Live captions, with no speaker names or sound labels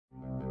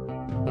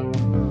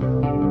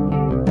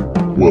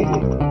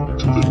Welcome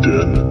to the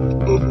Den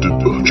of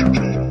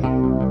Debauchery.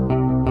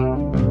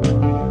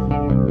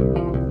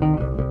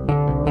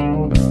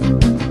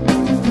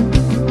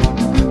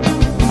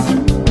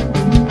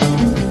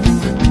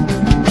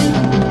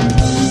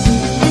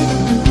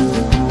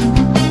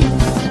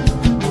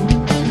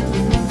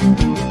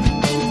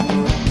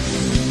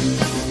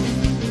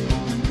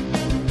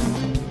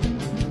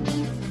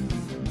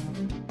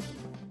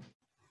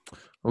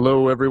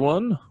 Hello,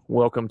 everyone.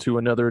 Welcome to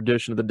another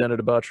edition of the Den of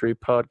Debauchery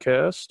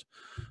podcast.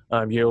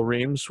 I'm Yale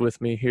Reams. With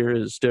me here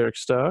is Derek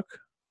Stock.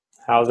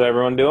 How's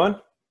everyone doing?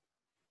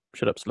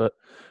 Shut up, slut.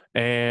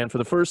 And for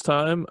the first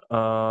time,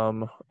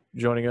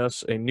 joining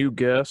us, a new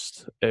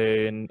guest,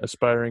 an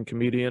aspiring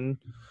comedian,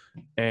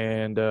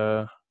 and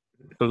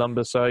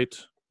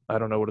Columbusite. I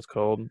don't know what it's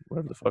called,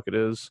 whatever the fuck it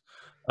is.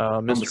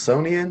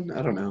 Smithsonian?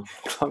 I don't know.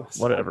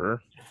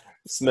 Whatever.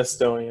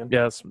 Smithsonian.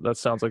 Yes, that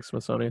sounds like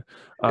Smithsonian.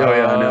 Oh,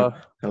 yeah, I know.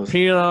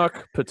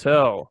 Pinaak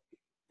Patel.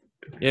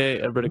 Yay,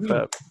 everybody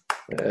clap.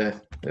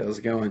 How's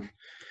it going?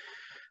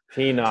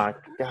 Pinaak.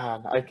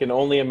 God, I can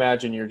only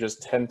imagine you're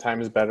just 10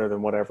 times better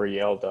than whatever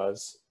Yale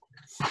does.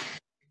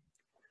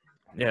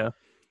 Yeah.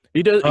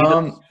 He does.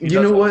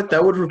 You know what?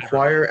 That would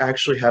require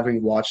actually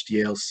having watched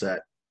Yale's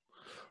set.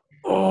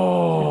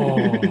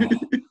 Oh.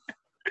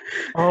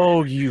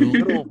 Oh, you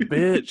little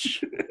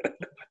bitch.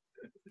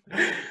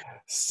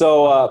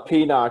 So,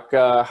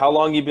 Pinaak, how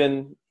long you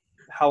been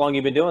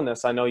doing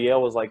this? I know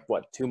Yale was like,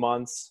 what, 2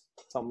 months?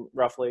 Something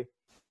roughly?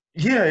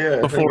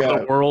 Yeah. Before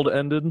the world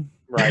ended?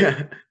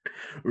 Right.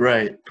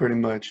 Right, pretty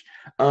much.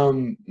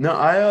 No,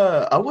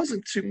 I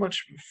wasn't too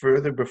much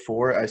further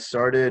before I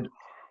started.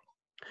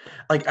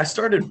 Like, I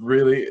started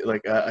really,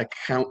 like, I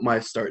count my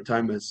start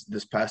time as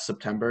this past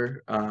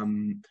September.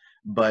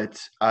 But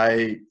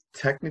I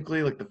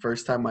technically, like, the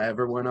first time I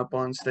ever went up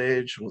on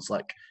stage was,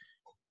 like,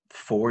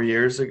 4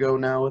 years ago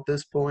now at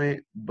this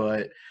point.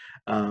 But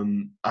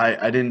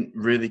I didn't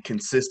really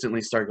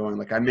consistently start going.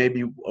 Like, I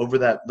maybe over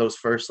those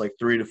first, like,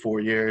 3 to 4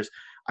 years,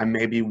 I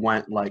maybe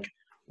went, like,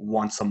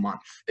 once a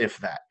month, if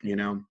that,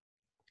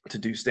 to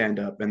do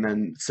stand-up. And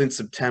then since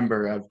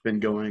September, I've been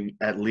going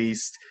at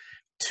least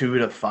 2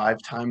 to 5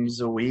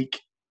 times a week.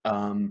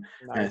 And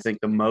I think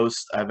the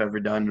most I've ever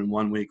done in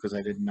 1 week was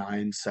I did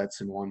 9 sets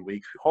in 1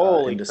 week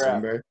in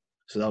December. Crap.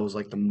 So that was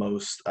like the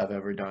most I've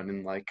ever done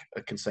in like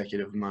a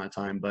consecutive amount of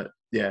time. But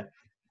yeah,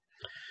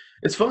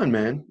 it's fun,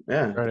 man.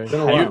 Yeah, Right. it's been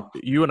a while.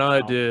 You and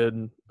I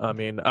did. I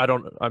mean,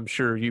 I'm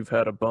sure you've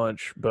had a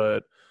bunch,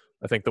 but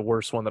I think the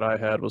worst one that I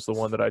had was the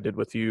one that I did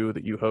with you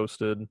that you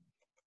hosted,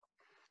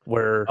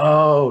 where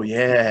Oh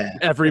yeah,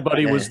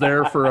 everybody was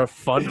there for a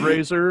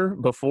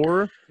fundraiser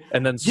before,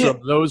 and then some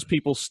of those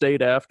people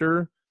stayed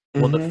after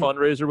when the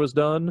fundraiser was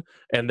done,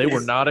 and they were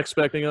not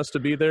expecting us to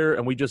be there,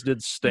 and we just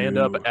did stand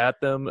up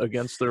at them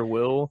against their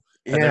will.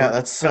 And yeah,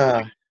 that's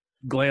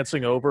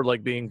glancing over,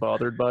 like being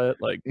bothered by it.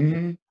 Like,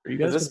 are you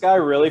guys? Is this guy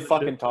really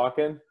fucking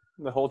talking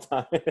the whole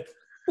time?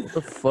 What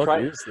the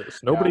fuck is this?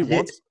 Nobody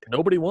wants this.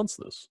 Nobody wants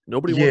to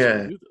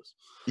do this.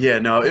 Yeah,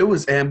 no, it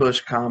was ambush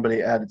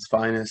comedy at its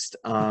finest.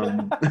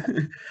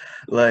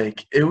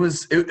 Like and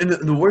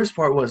the worst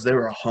part was they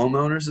were a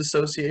homeowners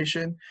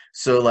association,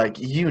 so like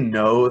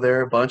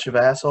they're a bunch of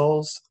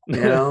assholes.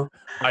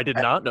 I did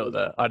not know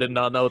that. I did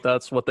not know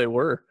that's what they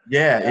were.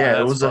 Yeah,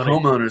 it was funny. a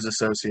homeowners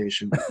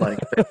association. Like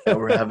they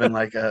were having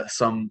like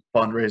some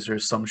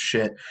fundraiser, some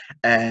shit,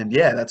 and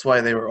yeah, that's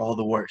why they were all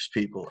the worst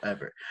people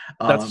ever.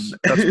 That's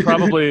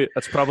probably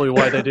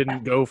why they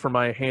didn't go for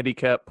my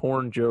handicap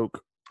porn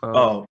joke.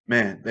 Oh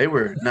man, they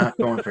were not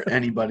going for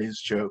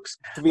anybody's jokes.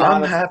 To be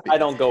honest, I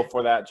don't go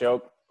for that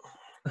joke.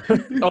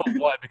 Oh,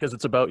 why? Because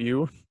it's about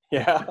you?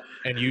 Yeah.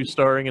 And you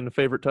starring in the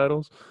favorite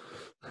titles?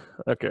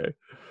 Okay.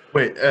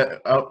 Wait,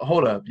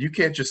 hold up. You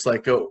can't just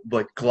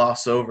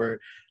gloss over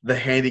the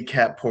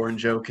handicap porn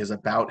joke is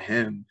about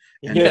him.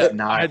 And it's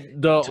not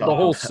the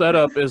whole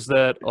setup is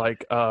that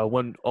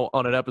when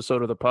on an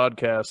episode of the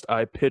podcast,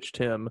 I pitched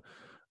him.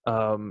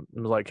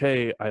 Like,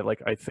 hey,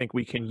 I think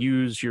we can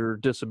use your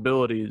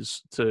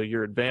disabilities to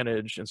your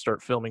advantage and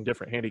start filming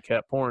different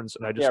handicap porns.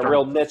 And I just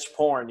real niche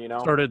porn,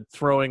 started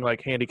throwing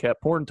like handicap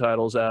porn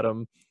titles at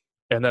him,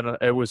 and then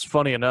it was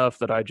funny enough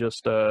that I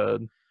just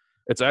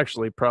it's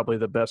actually probably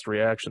the best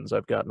reactions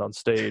I've gotten on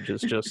stage is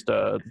just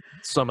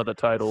some of the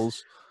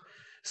titles.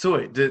 So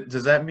wait,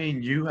 does that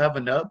mean you have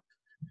a nub?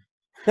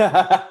 No,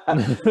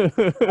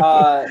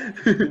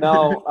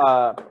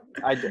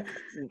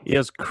 he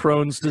has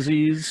Crohn's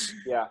disease.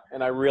 Yeah,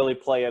 and I really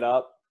play it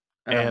up.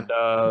 And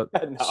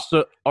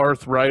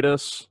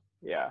arthritis.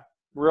 Yeah,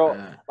 real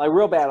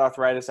bad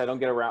arthritis. I don't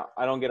get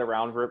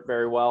around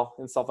very well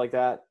and stuff like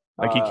that.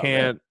 Like he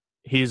can't.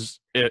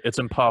 It's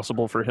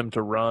impossible for him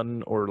to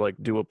run or like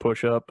do a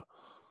push up.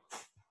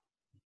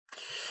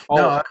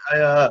 No,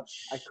 I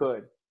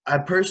could. I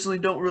personally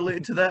don't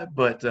relate to that,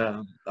 but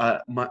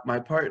my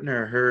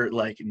partner, her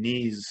like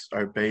knees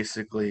are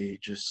basically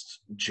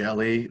just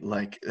jelly.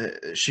 Like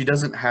she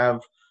doesn't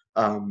have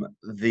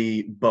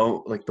the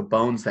bone, like the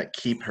bones that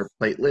keep her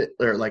platelet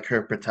or like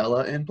her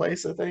patella in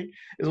place, I think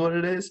is what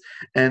it is.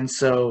 And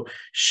so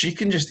she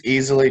can just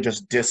easily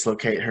just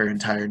dislocate her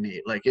entire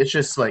knee. Like it's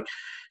just like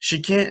she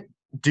can't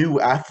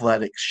do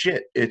athletic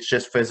shit. It's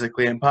just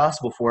physically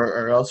impossible for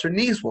her, or else her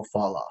knees will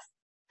fall off.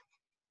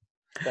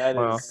 That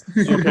Wow. is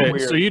super Okay,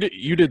 weird. so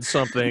you did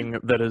something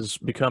that is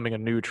becoming a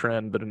new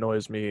trend that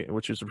annoys me,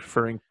 which is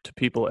referring to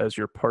people as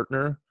your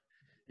partner.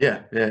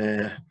 Yeah,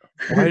 yeah.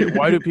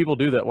 Why do people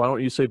do that? Why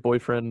don't you say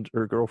boyfriend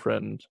or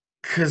girlfriend?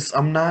 Because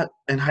I'm not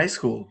in high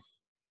school.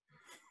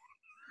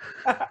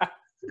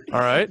 All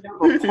right,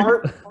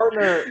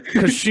 Partner.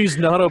 because she's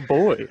not a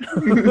boy.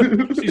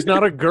 She's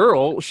not a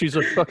girl. She's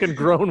a fucking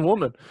grown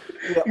woman.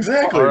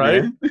 Exactly, All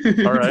right.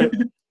 man. All right.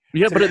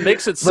 Yeah, but it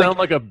makes it sound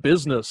like a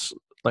business.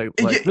 Like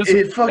this,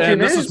 it fucking and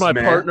this is my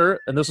man. partner,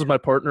 and this is my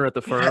partner at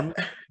the firm.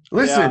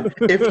 Listen,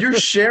 if you're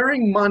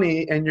sharing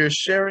money and you're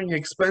sharing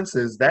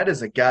expenses, that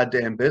is a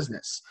goddamn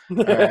business.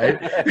 All right.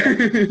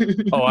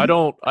 Oh, I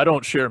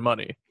don't share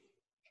money.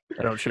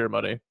 I don't share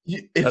money.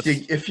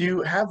 If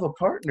you have a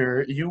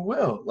partner, you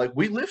will. Like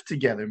we live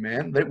together,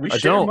 man. That we I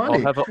share don't.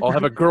 money. I'll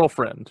have a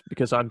girlfriend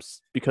because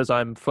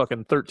I'm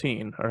fucking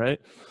 13. All right.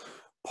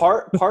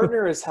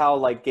 Partner is how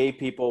like gay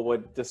people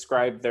would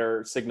describe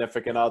their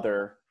significant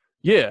other,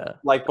 Yeah.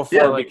 like before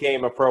Yeah, it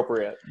became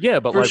appropriate. Yeah,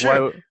 but For like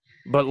sure. why?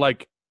 But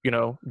like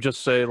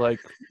just say like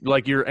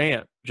your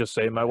aunt. Just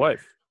say my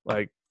wife.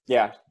 Like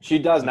Yeah, she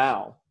does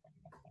now.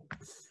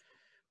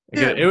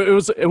 again, Yeah.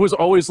 it was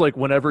always like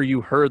whenever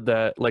you heard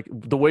that, like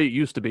the way it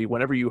used to be.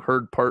 Whenever you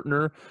heard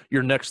partner,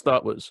 your next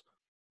thought was,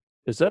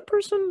 "Is that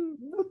person?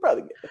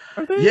 Probably.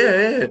 Are they?"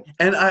 Yeah.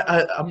 And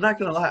I'm not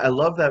gonna lie, I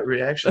love that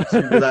reaction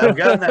too. Because I've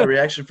gotten that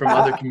reaction from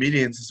other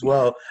comedians as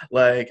well.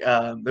 Like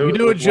there You was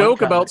do a one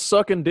joke about comic-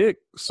 sucking dick,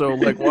 so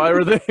like, why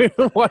are they?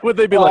 Why would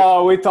they be like?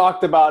 Oh, we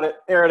talked about it.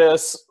 There it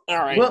is. All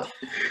right. Well,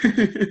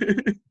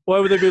 Why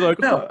would they be like?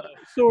 no, "Oh,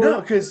 sorry."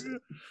 no, because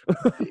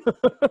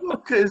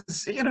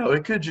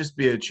it could just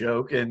be a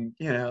joke, and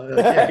like,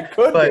 yeah. It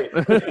could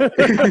but-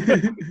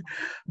 be.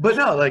 But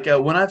no, like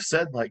when I've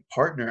said like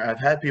partner, I've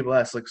had people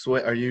ask like, "So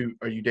wait, are you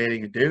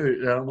dating a dude?"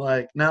 And I'm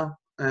like, "No,"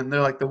 and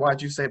they're like, "Then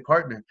why'd you say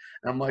partner?"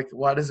 And I'm like,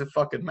 "Why does it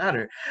fucking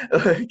matter?"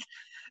 Like,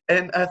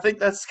 and I think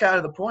that's kind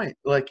of the point.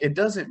 Like, it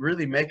doesn't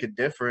really make a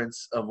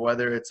difference of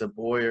whether it's a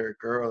boy or a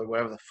girl or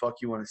whatever the fuck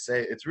you want to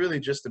say. It's really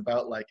just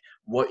about like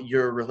what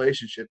your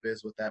relationship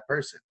is with that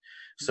person.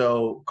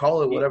 So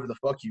call it whatever the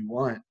fuck you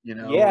want,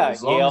 Yeah,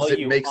 as long Yale, as it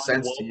you makes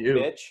sense to unwoke you.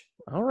 Bitch.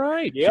 All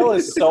right. Yale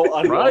is so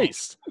unwoke.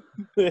 Christ.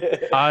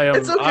 I am.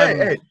 It's okay.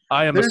 Hey,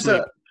 I am there's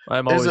asleep.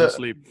 I'm there's always a-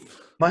 asleep.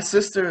 my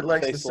sister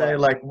likes Stay to say slow.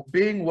 like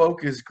being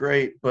woke is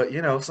great, but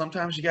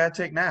sometimes you gotta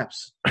take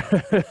naps.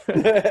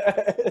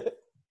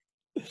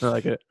 I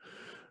like it.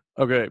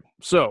 Okay,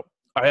 so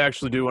I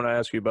actually do want to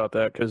ask you about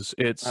that because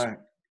it's All right.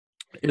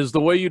 is the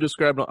way you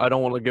describe it. I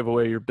don't want to give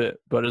away your bit,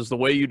 but is the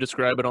way you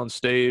describe it on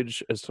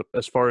stage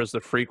as far as the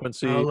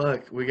frequency? Oh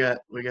look, we got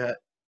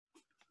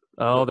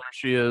Oh, there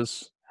she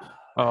is.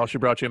 Oh, she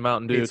brought you a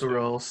Mountain Dew. pizza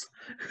rolls.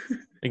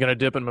 You're gonna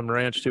dip in them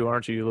ranch too,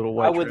 aren't you? You little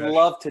I white would trash.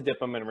 love to dip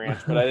them in ranch,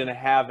 but I didn't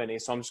have any,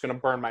 so I'm just gonna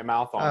burn my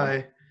mouth on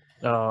them.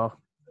 Hi. Oh,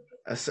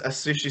 I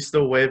see she's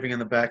still waving in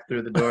the back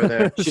through the door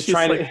there. She's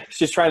trying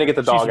to get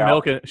the dog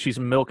out. She's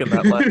milking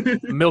that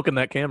milking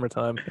that camera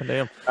time. God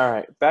damn. All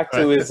right, back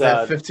to All right, his.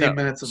 That 15 yeah,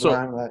 minutes of so-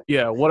 limelight.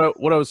 Yeah, what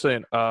I was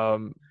saying,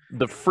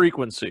 the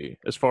frequency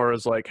as far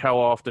as like how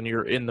often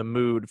you're in the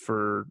mood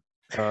for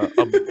a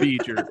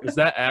beach, is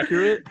that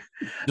accurate?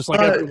 Just like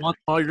every once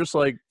in a while, you're just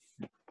like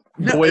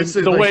No, the way it's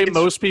like- it's-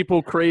 most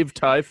people crave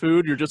Thai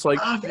food. You're just like,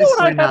 you know what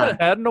Obviously I not.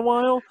 haven't had in a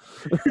while.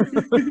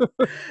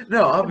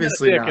 No,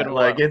 obviously dick in not. a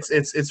Like while.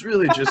 it's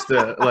really just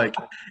a like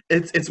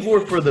it's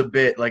more for the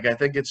bit. Like I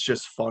think it's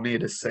just funny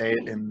to say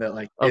it in that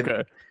like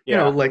Okay,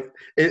 Yeah, like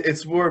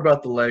it's more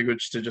about the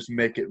language to just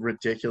make it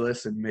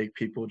ridiculous and make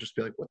people just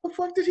be like, what the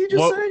fuck did he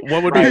just say?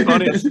 what would Right. be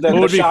funny? The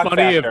What would be shock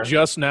funny factor. if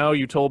just now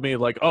you told me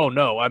like, oh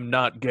no, I'm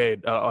not gay.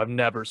 I've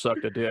never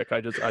sucked a dick.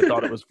 I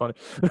thought it was funny.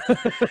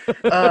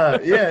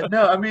 Yeah,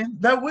 no, I mean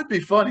that would be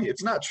funny.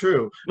 It's not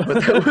true, but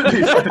that would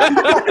be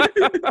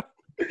funny.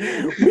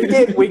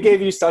 we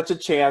gave you such a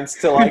chance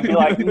to like be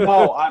like,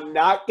 no, I'm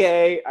not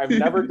gay. I've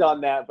never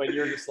done that, but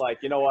you're just like,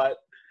 you know what?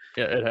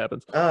 Yeah, it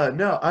happens.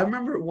 No, I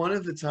remember one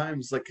of the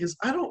times, like, because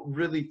I don't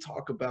really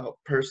talk about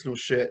personal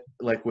shit,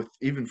 like, with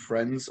even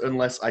friends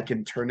unless I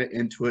can turn it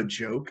into a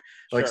joke.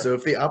 Like, Sure. so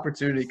if the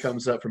opportunity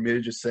comes up for me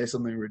to just say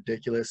something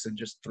ridiculous and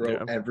just throw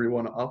Yeah.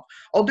 everyone off,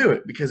 I'll do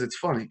it because it's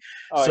funny.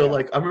 Oh, So, yeah.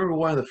 like, I remember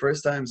one of the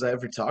first times I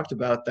ever talked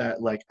about that,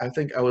 like, I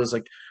think I was,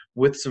 like,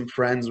 with some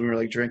friends, we were,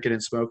 like, drinking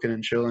and smoking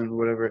and chilling or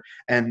whatever,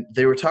 and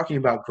they were talking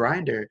about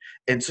Grindr.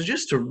 And so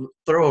just to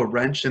throw a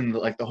wrench in,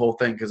 like, the whole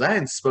thing, because I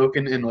hadn't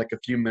spoken in, like, a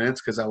few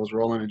minutes because I was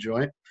rolling a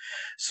joint.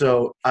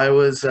 So I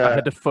was I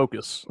had to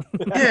focus.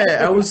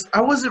 yeah,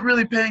 I wasn't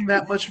really paying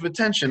that much of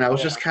attention. I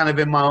was just kind of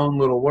in my own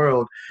little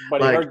world.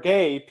 But like- are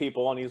gay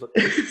people, and he's like,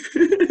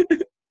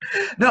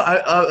 No,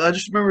 I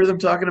just remember them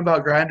talking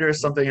about Grindr or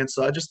something, and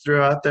so I just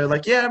threw out there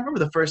like, yeah, I remember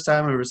the first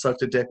time I ever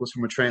sucked a dick was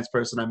from a trans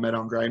person I met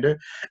on Grindr,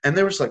 and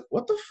they were just like,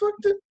 what the fuck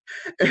did?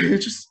 And it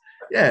just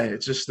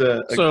it's just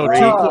a So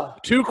great.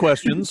 two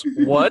questions.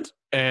 What?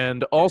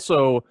 And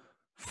also,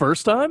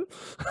 first time?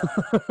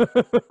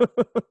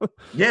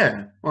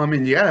 Yeah, well, I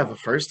mean, you gotta have a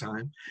first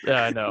time.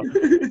 Yeah, I know.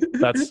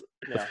 That's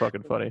Yeah.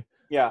 fucking funny.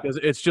 Yeah. Because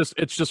it's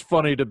just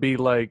funny to be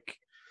like,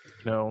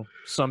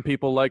 some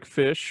people like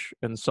fish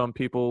and some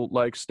people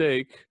like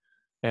steak,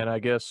 and I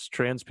guess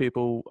trans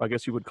people, I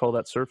guess you would call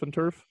that surf and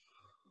turf.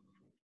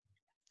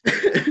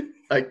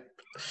 Like,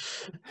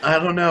 I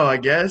don't know. I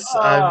guess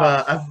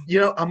I've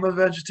I'm a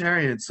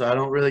vegetarian, so I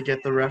don't really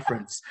get the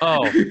reference.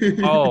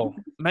 Oh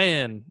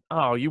man!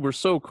 Oh, you were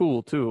so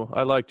cool too.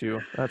 I liked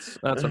you. That's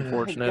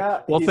unfortunate.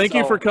 Yeah, Well, he's thank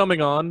you so- for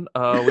coming on.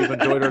 We've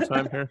enjoyed our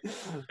time here.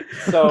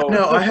 So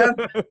No, I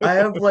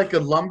have like a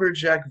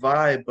lumberjack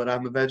vibe, but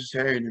I'm a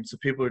vegetarian, and so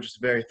people are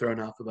just very thrown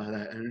off about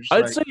that. And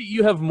I'd say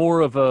you have more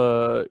of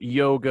a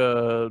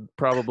yoga,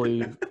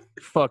 probably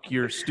fuck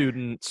your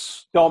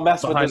students. don't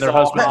mess with behind this their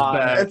all husband's on.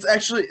 back. that's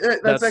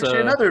actually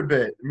another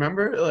bit.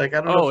 Remember, like,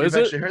 I don't know Oh, if is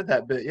you've it? actually heard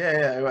that bit.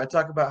 Yeah. I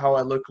talk about how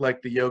I look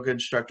like the yoga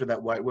instructor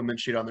that white women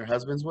cheat on their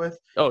husbands with.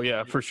 Oh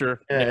yeah, for sure.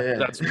 Yeah.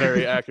 That's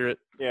very accurate.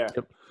 Yeah.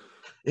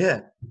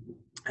 Yeah.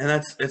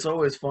 And it's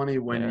always funny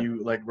when Yeah.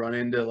 you like run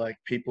into like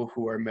people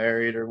who are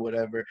married or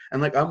whatever.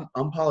 And like I'm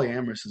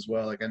polyamorous as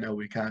well. Like I know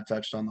we kind of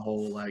touched on the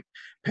whole like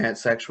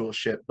pansexual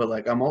shit, but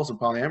like I'm also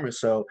polyamorous.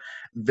 So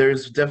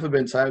there's definitely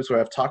been times where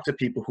I've talked to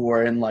people who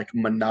are in like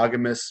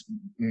monogamous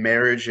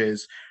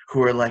marriages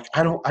who are like,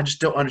 I just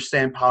don't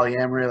understand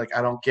polyamory. Like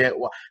I don't get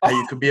how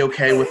you could be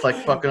okay with like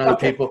fucking other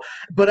Okay. people.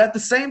 But at the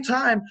same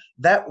time,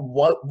 that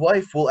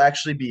wife will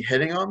actually be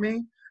hitting on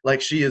me. Like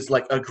she is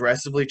like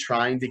aggressively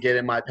trying to get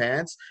in my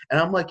pants. And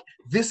I'm like,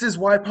 this is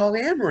why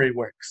polyamory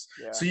works.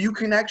 Yeah. So you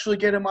can actually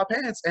get in my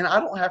pants and I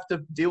don't have to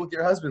deal with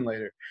your husband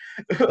later.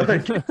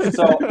 Like,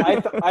 So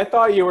I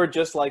thought you were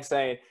just like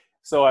saying,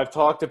 so I've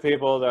talked to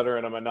people that are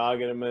in a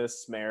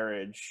monogamous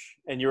marriage,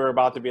 and you were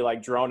about to be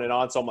like droning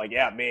on. So I'm like,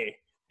 yeah, me.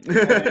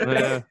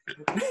 Yeah.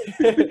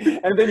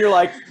 And then you're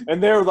like,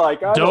 and they're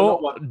like, I don't know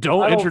what, I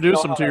Don't don't introduce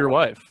know them how to that your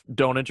works. wife.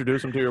 Don't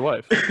introduce them to your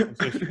wife.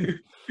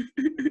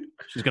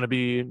 She's gonna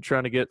be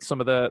trying to get some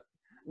of that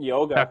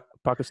yoga.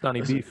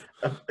 Pakistani beef.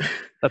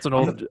 That's an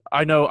old.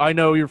 I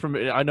know you're from.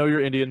 I know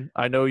you're Indian.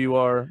 I know you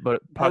are,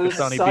 but That is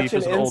Pakistani such beef an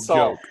is an old insult.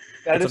 joke.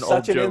 That It's is an such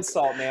old an joke.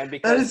 insult, man. that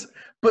Because is,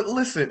 but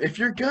listen, if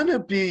you're gonna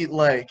be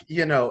like,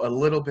 a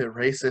little bit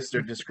racist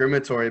or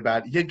discriminatory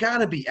about it, you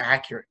gotta be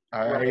accurate.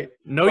 All right. Right.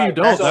 No, you Right,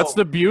 don't. so- That's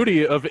the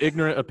beauty of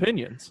ignorant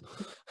opinions.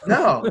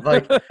 No,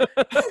 like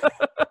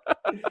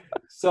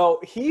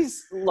So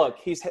he's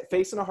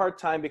facing a hard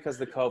time because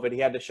of the COVID. He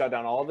had to shut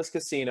down all of his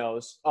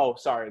casinos. Oh,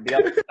 sorry, the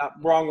other,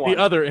 wrong one. The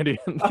other Indian.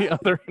 The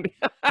other Indian.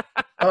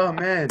 oh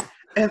man.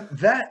 And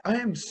that I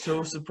am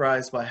so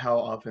surprised by how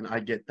often I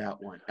get that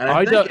one. And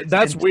I think it's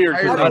That's weird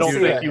because entirely I don't due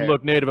to think the you hair.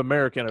 look Native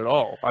American at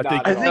all. I Not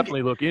think at you all.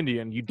 definitely look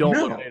Indian. You don't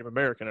No. look Native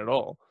American at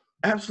all.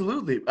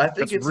 Absolutely. I think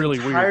That's it's really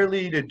weird.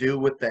 entirely to do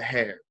with the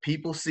hair.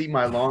 People see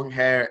my long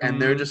hair and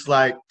they're Mhm. just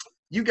like,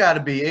 you got to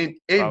be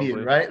Indian, Probably.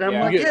 right? And I'm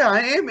Yeah. like, yeah, I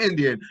am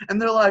Indian. And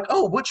they're like,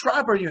 oh, what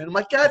tribe are you in? I'm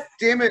like, God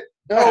damn it.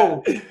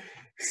 No.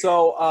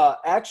 So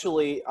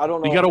actually, I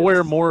don't know. You got to if wear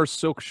it's- more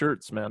silk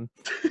shirts, man.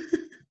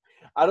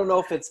 I don't know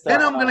if it's the,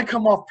 Then I'm going to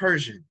come off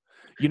Persian.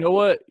 You know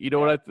what?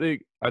 I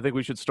think? I think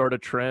we should start a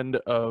trend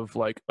of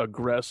like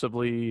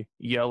aggressively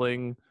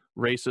yelling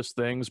racist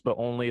things, but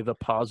only the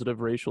positive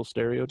racial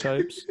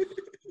stereotypes.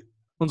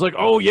 One's like,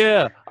 oh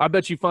yeah, I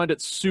bet you find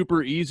it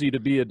super easy to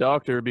be a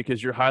doctor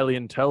because you're highly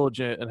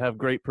intelligent and have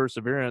great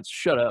perseverance.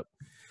 Shut up.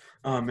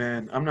 Oh,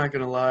 man, I'm not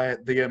going to lie.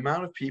 The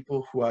amount of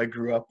people who I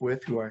grew up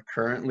with who are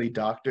currently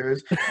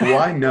doctors, who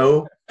I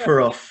know for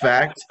a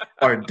fact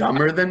are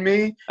dumber than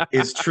me,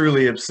 is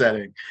truly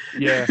upsetting.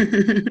 Yeah.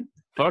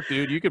 Fuck,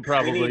 dude, you could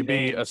probably need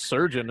be a names.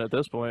 surgeon at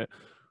this point.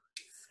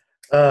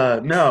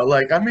 No,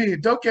 like, I mean,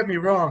 don't get me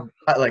wrong.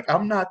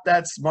 I'm not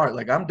that smart.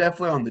 Like, I'm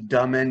definitely on the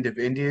dumb end of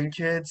Indian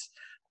kids,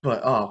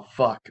 but oh,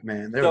 fuck,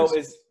 man. So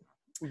is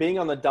being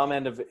on the dumb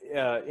end of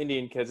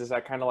Indian kids, is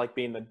that kind of like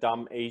being the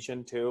dumb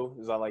Asian too?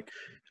 Is that like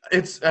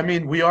I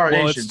mean, we are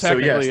Well, it's Asian, so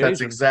yes, technically that's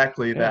Asian.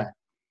 exactly Yeah. that.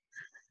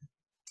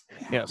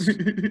 Yes.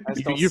 I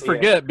just don't You see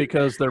forget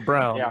because they're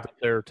brown. Yeah. That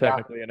they're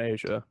technically in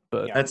Asia,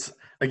 but Yeah. That's,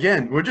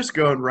 again, we're just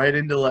going right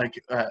into,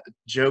 like,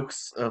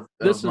 jokes of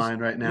This is- mine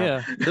right now.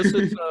 yeah, this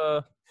is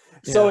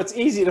So yeah. it's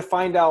easy to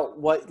find out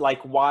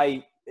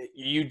why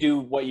you do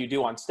what you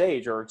do on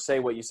stage or say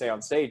what you say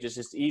on stage. It's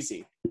just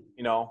easy,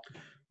 you know.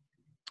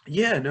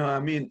 Yeah, no, I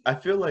mean, I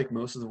feel like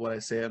most of what I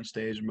say on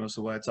stage, most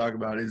of what I talk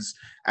about is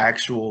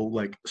actual,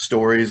 like,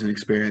 stories and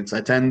experience.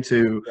 I tend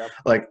to, Yep.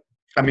 like,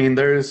 I mean,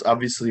 there's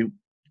obviously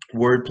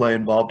wordplay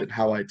involved in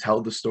how I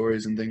tell the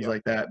stories and things Yep.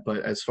 like that,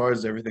 but as far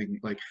as everything,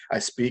 like, I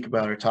speak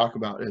about or talk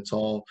about, it's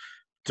all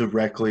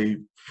directly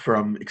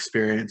from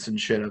experience and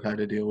shit I've had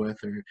to deal with.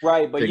 Or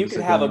Right, but you things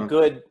could that have go a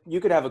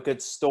on.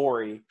 good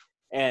story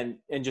and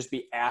just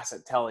be ass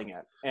at telling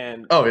it,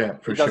 and Oh yeah,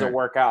 for it doesn't sure.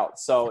 work out.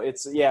 So it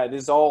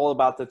is all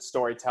about the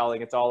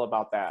storytelling. It's all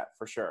about that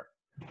for sure.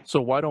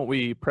 So why don't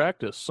we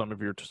practice some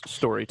of your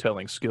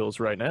storytelling skills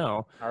right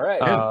now? All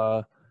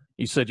right.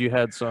 You said you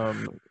had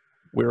some.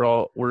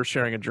 We're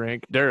sharing a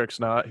drink. Derek's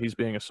not. He's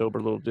being a sober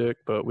little dick.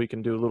 But we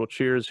can do a little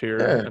cheers here,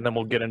 Yeah. and then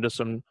we'll get into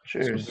some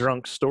Cheers.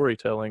 drunk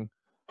storytelling.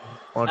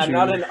 Why don't I'm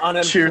not an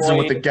unemployed Cheers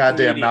with the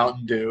goddamn comedian.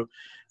 Mountain Dew.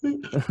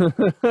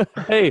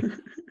 Hey,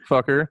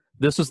 fucker!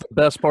 This is the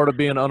best part of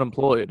being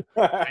unemployed.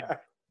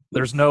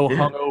 There's no Yeah.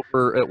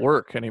 hungover at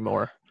work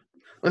anymore.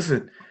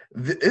 Listen,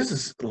 this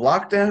is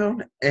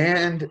lockdown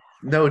and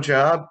no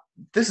job.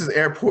 This is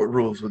airport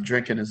rules with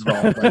drinking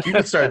involved. Like you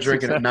can start That's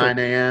drinking exactly. at 9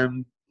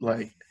 a.m.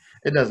 Like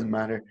it doesn't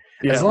matter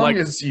Yeah, as long like,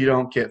 as you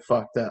don't get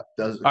fucked up.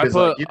 I 'cause,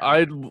 put. like,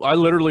 I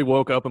literally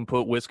woke up and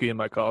put whiskey in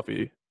my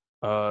coffee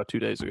 2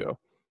 days ago.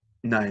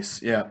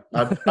 nice, yeah.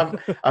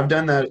 I've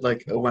done that.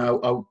 Like when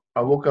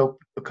I woke up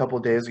a couple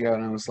of days ago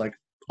and I was like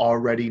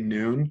already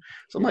noon,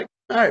 so I'm like,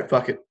 all right,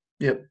 fuck it.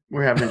 Yep,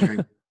 we're having a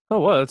drink. Oh,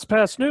 well, it's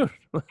past noon.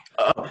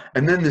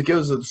 And then it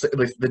goes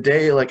like the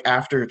day like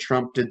after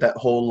Trump did that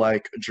whole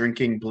like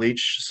drinking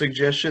bleach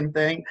suggestion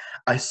thing.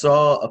 I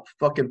saw a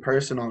fucking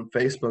person on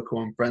Facebook who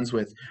I'm friends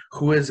with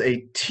who is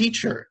a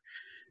teacher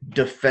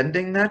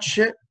defending that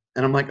shit,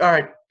 and I'm like, all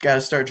right, gotta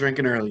start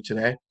drinking early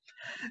today.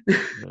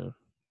 Yeah.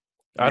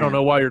 I don't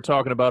know why you're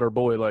talking about our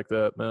boy like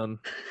that, man.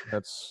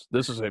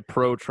 This is a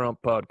pro-Trump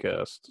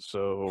podcast,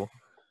 so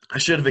I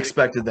should have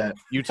expected that.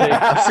 you take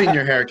I've seen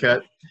your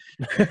haircut.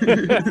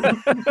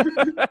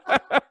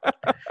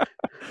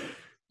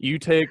 you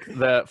take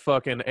that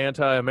fucking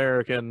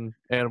anti-American,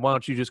 and why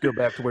don't you just go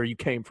back to where you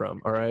came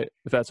from? All right,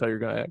 if that's how you're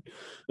gonna act.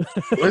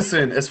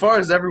 Listen, as far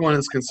as everyone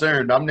is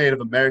concerned, I'm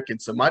Native American,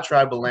 so my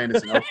tribal land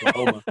is in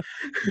Oklahoma.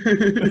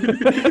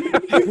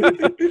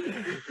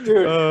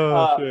 Dude,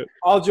 Shit.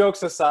 all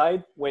jokes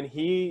aside, when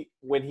he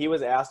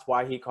was asked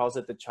why he calls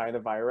it the China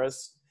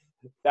virus,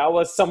 that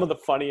was some of the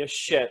funniest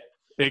shit.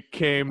 It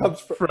came Comes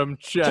from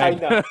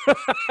China.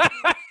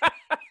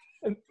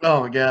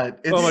 Oh my god!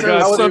 It's Oh my so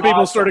god! was Some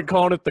people awesome. started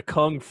calling it the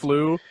Kung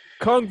Flu.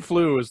 Kung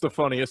Flu is the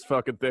funniest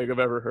fucking thing I've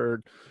ever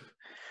heard.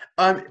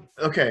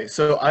 Okay,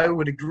 so I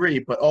would agree,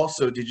 but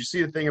also, did you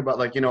see the thing about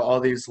like all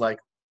these like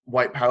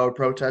white power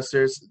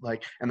protesters,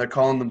 like, and they're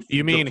calling them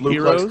You mean the Flu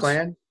Klux heroes?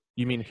 Klan?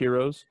 You mean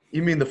heroes?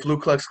 You mean the Flu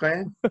Klux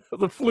Klan?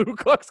 The Flu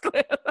Klux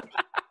Klan.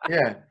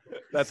 Yeah,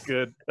 That's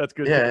good. That's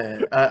good.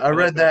 yeah. I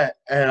read that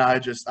and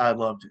I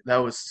loved it. That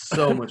was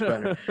so much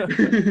better.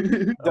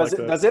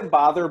 Does it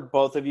bother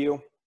both of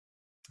you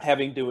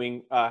having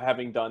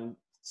done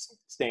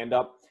stand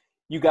up?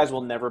 You guys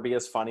will never be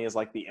as funny as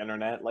like the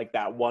internet, like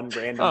that one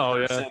random Oh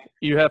yeah, person.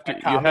 you have to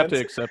comments.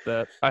 accept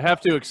that. I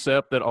have to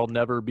accept that I'll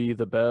never be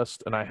the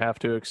best, and I have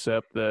to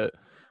accept that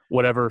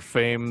whatever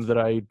fame that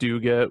I do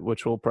get,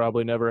 which will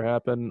probably never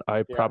happen, I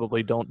Yeah.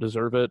 probably don't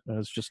deserve it, and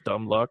it's just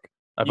dumb luck.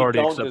 I've You already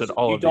don't accepted des-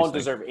 all you of don't these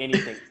things. deserve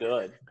anything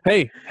good.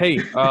 Hey,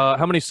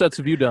 how many sets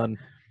have you done?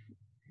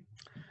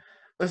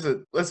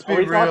 Listen, let's Are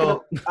be we talking?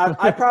 real.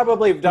 I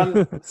probably have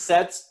done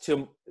sets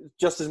to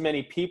just as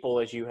many people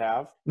as you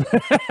have.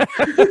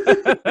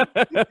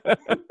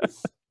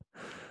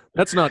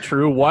 That's not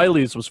true.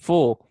 Wiley's was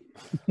full.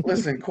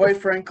 Listen, quite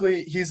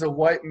frankly, he's a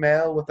white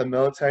male with a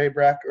military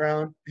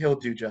background. He'll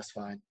do just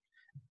fine.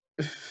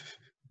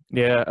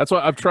 Yeah, that's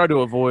why I've tried to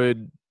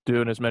avoid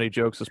doing as many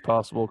jokes as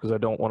possible because I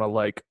don't want to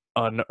like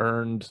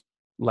unearned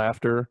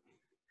laughter.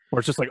 Where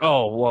it's just like,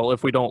 oh, well,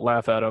 if we don't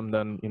laugh at them,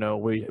 then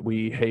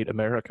we hate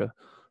America.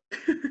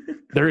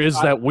 There is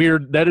that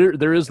weird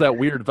there is that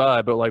weird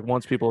vibe, but like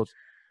once people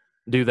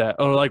do that,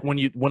 or like when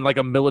like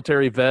a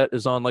military vet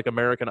is on like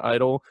American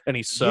Idol and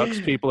he sucks,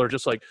 Yeah. people are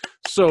just like,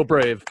 so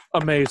brave,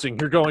 amazing,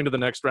 you're going to the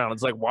next round.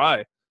 It's like,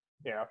 why?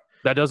 Yeah.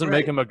 That doesn't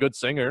make Right. him a good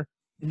singer.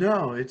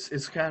 No, it's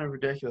kind of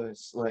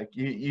ridiculous. Like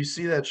you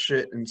see that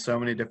shit in so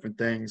many different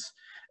things.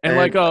 And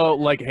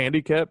like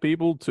handicapped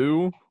people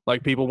too.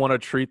 Like people want to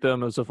treat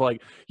them as if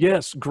like,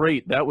 yes,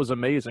 great, that was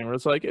amazing. Or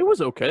it's like, it was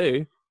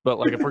okay. But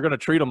like if we're gonna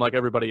treat him like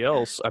everybody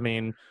else, I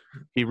mean,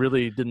 he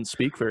really didn't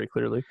speak very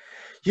clearly.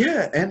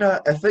 Yeah, and I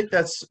think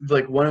that's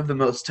like one of the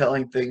most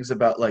telling things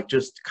about like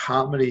just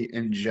comedy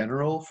in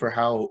general for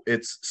how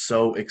it's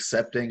so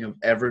accepting of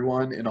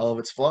everyone and all of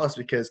its flaws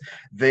because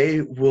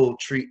they will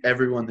treat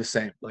everyone the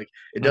same. Like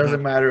it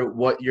doesn't matter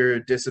what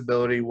your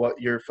disability, what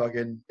your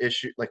fucking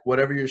issue, like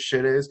whatever your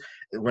shit is.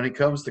 When it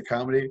comes to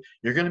comedy,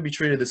 you're gonna be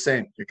treated the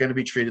same. You're gonna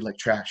be treated like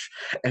trash,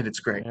 and it's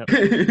great.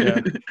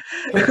 Yep.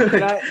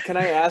 Can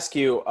I ask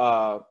you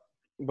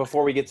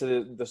before we get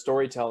to the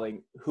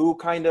storytelling, who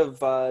kind of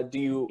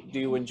do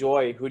you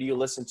enjoy? Who do you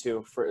listen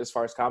to for as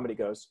far as comedy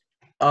goes?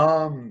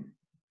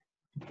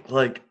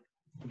 Like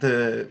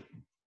the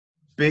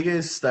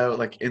biggest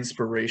like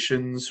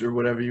inspirations or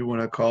whatever you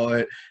want to call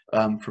it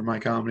for my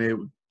comedy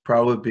would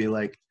probably be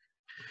like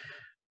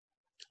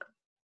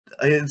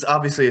it's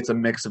obviously it's a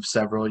mix of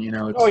several. You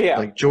know, it's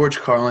like George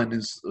Carlin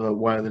is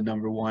one of the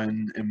number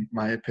one in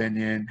my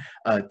opinion.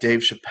 Dave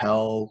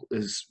Chappelle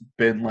has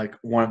been like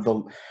one of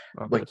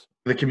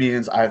the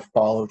comedians I've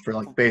followed for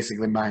like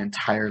basically my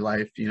entire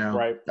life. You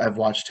know, I've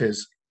watched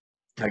his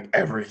like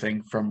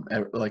everything from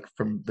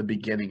the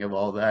beginning of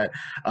all that.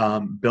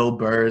 Bill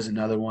Burr is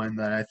another one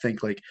that I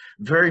think like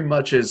very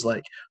much is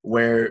like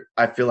where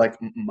I feel like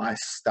my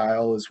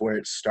style is where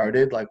it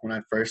started. Like when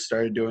I first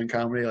started doing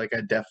comedy, like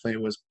I definitely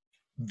was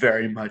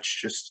very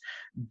much just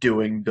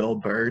doing Bill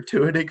Burr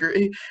to a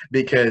degree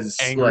because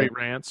angry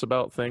rants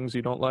about things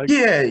you don't like.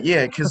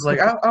 Yeah, because like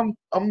I'm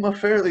a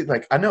fairly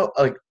like I know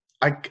like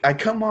I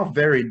come off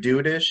very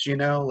dude-ish, you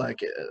know, like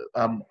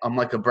I'm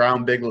like a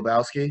brown Big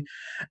Lebowski,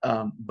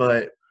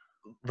 but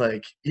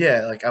like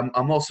yeah, like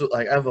I'm also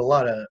like I have a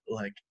lot of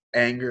like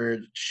anger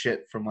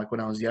shit from like when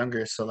I was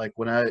younger. So like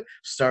when I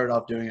started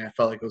off doing it, I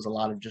felt like it was a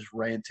lot of just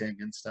ranting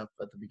and stuff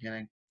at the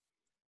beginning.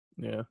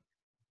 Yeah.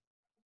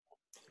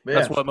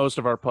 That's what most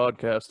of our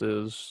podcast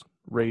is,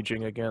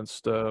 raging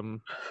against the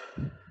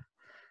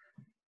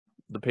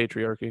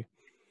patriarchy.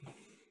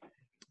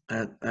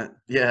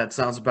 Yeah, it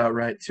sounds about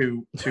right.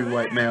 Two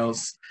white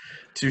males,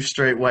 two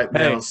straight white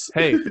males.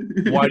 Hey,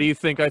 why do you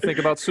think I think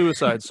about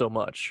suicide so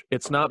much?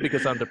 It's not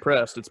because I'm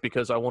depressed. It's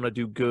because I want to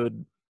do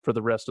good for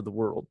the rest of the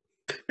world.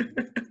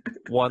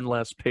 One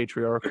less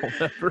patriarchal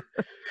member.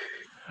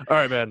 All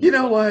right, man. You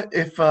know what?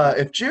 If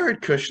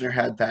Jared Kushner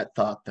had that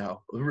thought,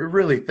 though,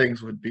 really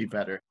things would be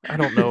better. I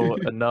don't know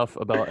enough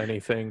about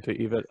anything to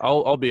even.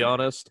 I'll be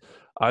honest.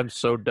 I'm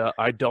so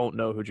I don't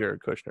know who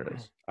Jared Kushner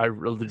is. I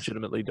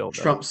legitimately don't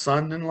know. Trump's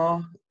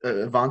son-in-law,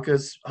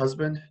 Ivanka's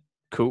husband.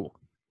 Cool.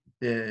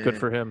 Yeah. Good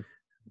for him.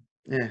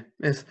 Yeah,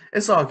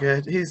 it's all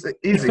good. He's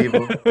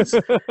evil.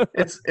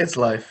 It's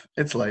life.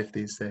 It's life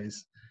these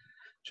days.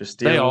 Just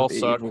deal with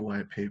the evil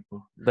white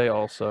people. They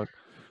all suck.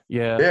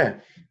 Yeah. Yeah.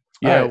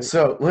 Yeah. All right,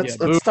 so let's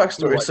talk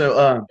stories.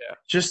 So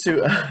just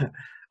to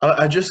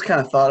I just kind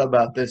of thought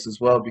about this as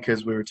well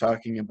because we were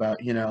talking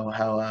about, you know,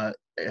 how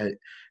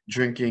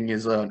drinking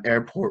is on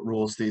airport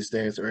rules these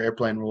days or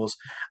airplane rules.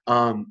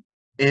 And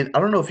I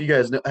don't know if you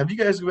guys know, have you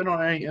guys been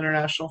on any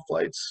international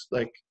flights,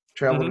 like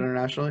traveled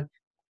internationally?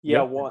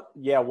 Yeah,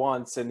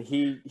 once, and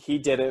he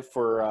did it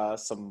for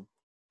some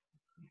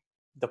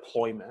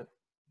deployment.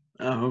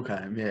 Oh,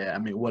 okay. Yeah, I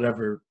mean,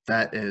 whatever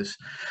that is.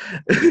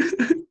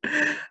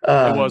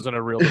 It wasn't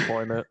a real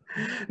deployment.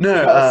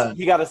 No,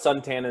 he got a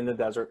suntan in the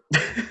desert.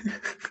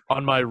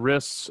 On my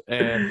wrists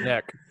and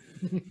neck.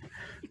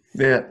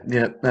 Yeah,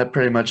 that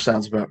pretty much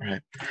sounds about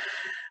right.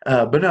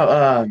 But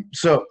no,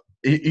 so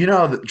you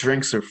know that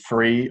drinks are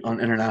free on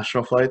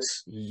international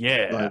flights?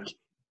 Yeah.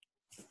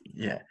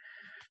 Yeah.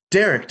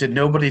 Derek, did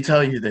nobody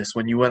tell you this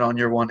when you went on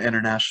your one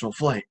international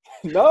flight?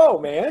 No,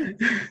 man.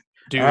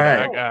 Dude,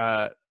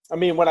 I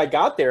mean, when I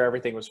got there,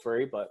 everything was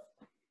free, but.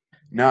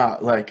 Nah,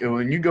 like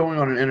when you're going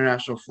on an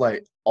international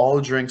flight, all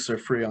drinks are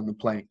free on the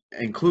plane,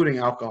 including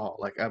alcohol.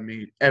 Like, I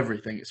mean,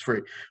 everything is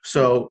free.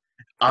 So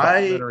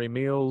complimentary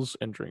meals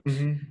and drinks.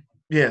 Mm-hmm.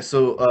 Yeah,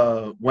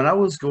 so when I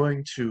was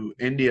going to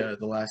India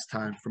the last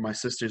time for my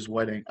sister's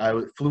wedding, I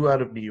flew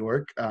out of New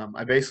York.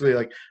 I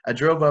basically I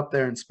drove up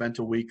there and spent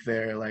a week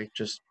there, like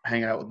just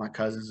hanging out with my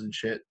cousins and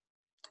shit.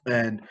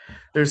 And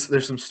there's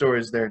some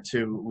stories there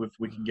too,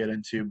 we can get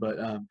into. But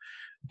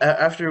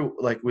after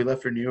we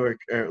left for New York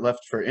or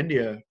left for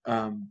India,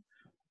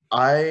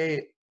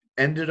 I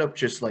ended up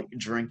just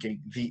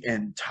drinking the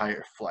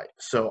entire flight.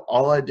 So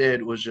all I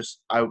did was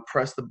I would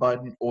press the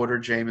button, order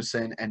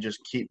Jameson, and just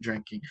keep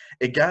drinking.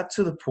 It got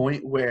to the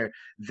point where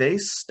they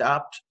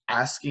stopped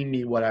asking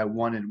me what I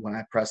wanted when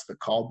I pressed the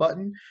call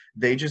button.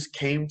 They just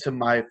came to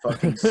my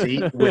fucking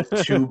seat with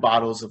 2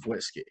 bottles of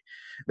whiskey.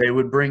 They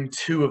would bring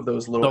 2 of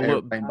those little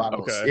airplane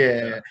bottles.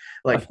 Okay.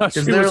 Yeah.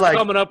 Because they're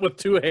coming up with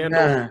 2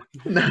 handles.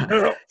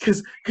 Nah.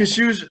 Because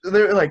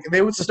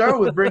they would start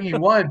with bringing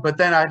 1, but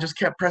then I just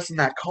kept pressing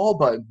that call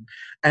button.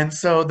 And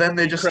so then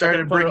they just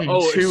started bringing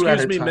 2 at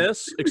a time.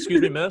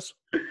 Excuse me, miss.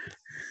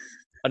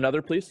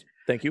 Another, please.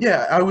 Thank you.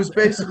 Yeah, I was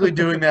basically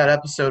doing that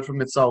episode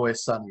from It's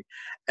Always Sunny.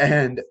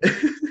 And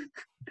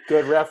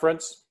good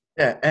reference.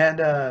 Yeah, and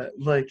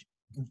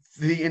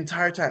the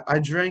entire time I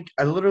drank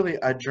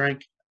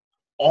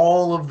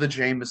all of the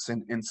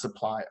Jameson in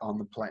supply on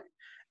the plane.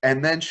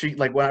 And then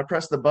when I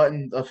pressed the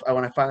button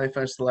when I finally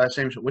finished the last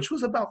Jameson, which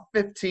was about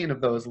 15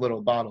 of those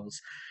little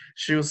bottles,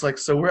 she was like,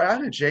 "So we're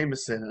out of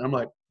Jameson." And I'm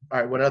like,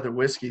 "All right, what other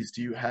whiskeys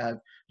do you have?"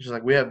 She's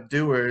like, "We have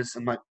Dewar's."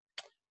 I'm like,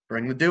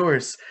 "Bring the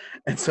Dewar's."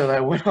 And so I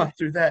went on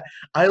through that.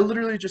 I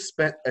literally just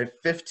spent a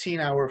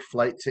 15-hour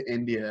flight to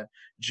India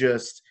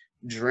just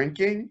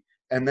drinking,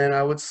 and then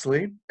I would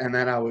sleep, and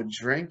then I would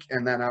drink,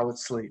 and then I would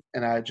sleep.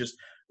 And I just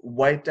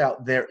wiped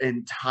out their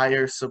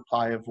entire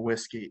supply of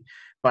whiskey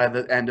by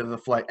the end of the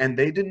flight. And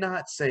they did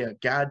not say a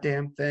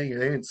goddamn thing, or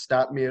they didn't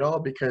stop me at all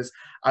because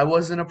I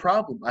wasn't a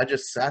problem. I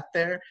just sat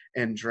there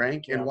and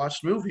drank and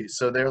watched movies.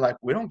 So they're like,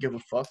 "We don't give a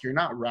fuck. You're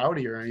not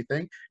rowdy or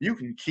anything. You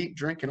can keep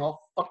drinking all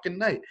fucking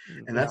night."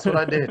 And that's what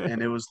I did.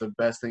 And it was the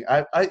best thing.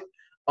 I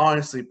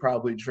honestly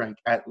probably drank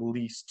at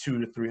least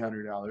 $200 to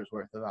 $300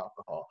 worth of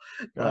alcohol.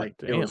 God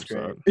It was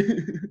damn, great.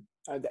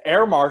 The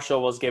air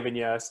marshal was giving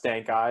you a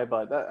stank eye,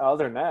 but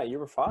other than that, you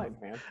were fine,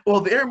 man.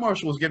 Well, the air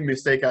marshal was giving me a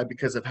steak eye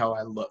because of how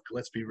I look.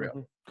 Let's be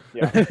real.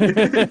 Yeah.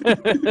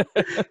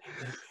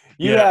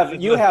 Yeah.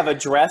 You have a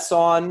dress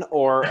on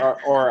or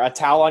a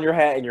towel on your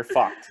head, and you're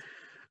fucked.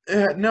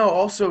 No,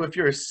 also if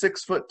you're a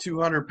 6 foot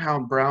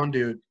 200-pound brown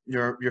dude,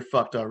 you're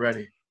fucked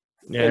already.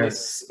 Yeah.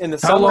 In the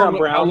How summer, I'm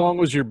brown. long? How long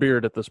was your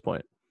beard at this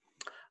point?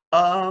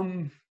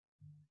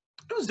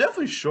 It was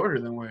definitely shorter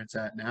than where it's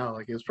at now.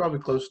 Like it was probably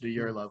close to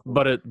your level.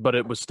 But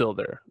it was still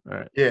there. All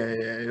right. Yeah,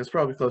 it was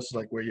probably close to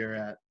like where you're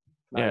at.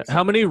 Yeah.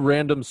 How many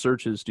random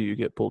searches do you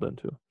get pulled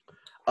into?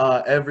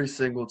 Every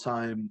single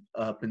time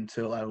up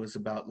until I was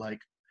about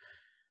like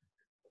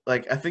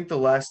I think the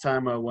last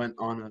time I went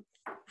on a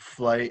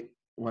flight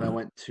when I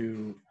went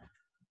to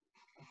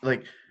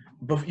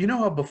you know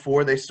how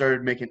before they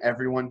started making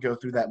everyone go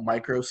through that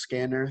micro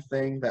scanner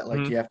thing that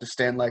like you have to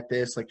stand like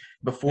this, like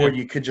before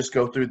you could just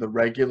go through the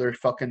regular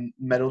fucking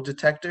metal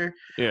detector.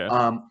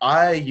 Yeah.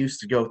 I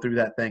used to go through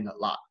that thing a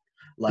lot.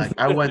 Like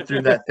I went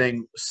through that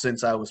thing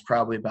since I was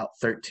probably about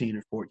 13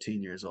 or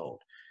 14 years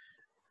old.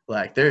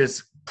 Like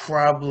there's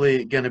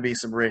probably going to be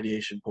some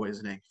radiation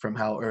poisoning from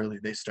how early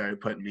they started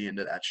putting me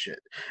into that shit.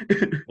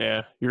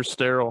 Yeah, you're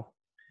sterile.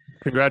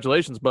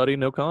 Congratulations, buddy.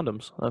 No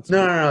condoms. That's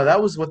No.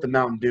 That was what the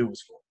Mountain Dew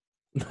was for.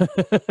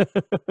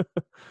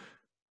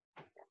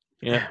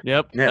 Yeah.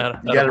 Yep.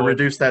 Yeah, you got to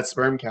reduce that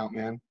sperm count,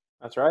 man.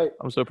 That's right.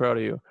 I'm so proud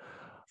of you.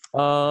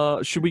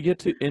 Should we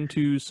get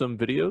into some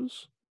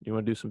videos? You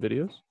want to do some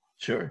videos?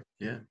 Sure.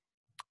 Yeah.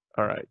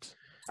 All right.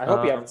 I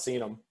hope you haven't seen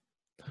them.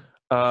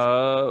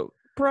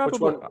 Probably.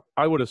 Which one?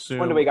 I would assume.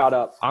 When do we got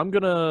up? I'm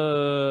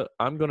gonna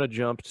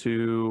jump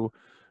to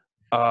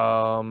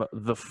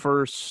the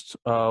first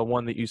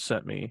one that you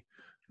sent me.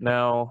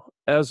 Now,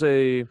 as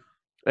an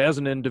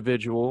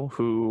individual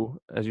who,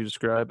 as you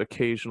describe,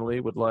 occasionally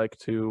would like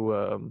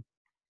to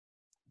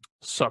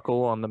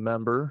suckle on the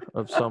member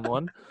of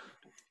someone,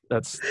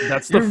 that's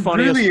the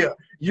funniest.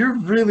 You're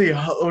really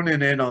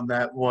honing in on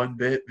that one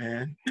bit,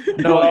 man.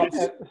 No,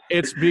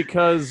 it's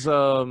because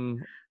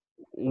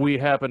we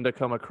happened to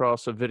come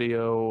across a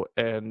video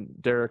and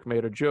Derek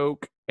made a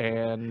joke,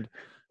 and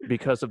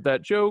because of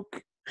that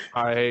joke,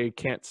 I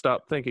can't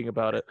stop thinking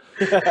about it.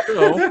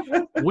 So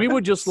we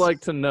would just like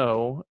to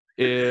know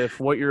if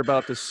what you're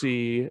about to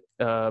see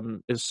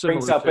is similar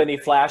brings up any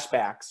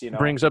flashbacks, you know.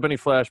 Brings up any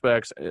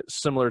flashbacks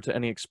similar to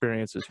any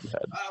experiences you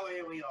had. Oh,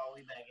 here we are.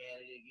 We back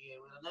at it again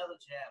with another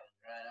challenge,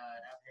 right? All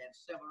right, I've had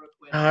several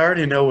requests. I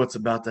already know what's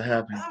about to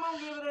happen. I'm gonna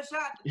give it a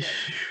shot today.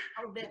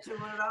 I would bet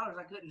 $200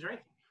 I couldn't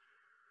drink it.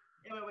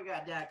 Anyway, we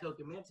got Diet Coke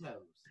and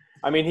Mentos.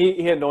 I mean,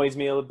 he annoys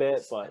me a little bit,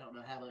 I but don't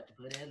know how much to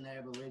put in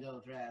there, but we're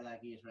gonna try it like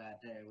it's right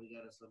there. We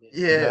got us a bit.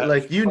 Yeah,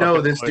 like you know,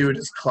 this dude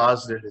is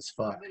closeted as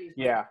fuck.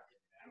 yeah.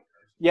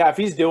 Yeah, if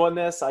he's doing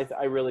this, I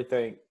really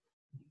think.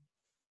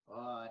 Oh,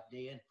 I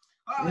did.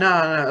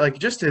 No, like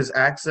just his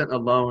accent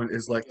alone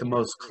is like the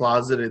most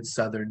closeted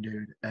Southern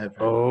dude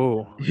ever.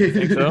 Oh, you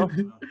think so?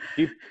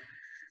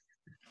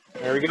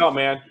 There we go,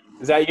 man.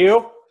 Is that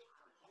you?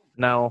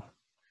 Now,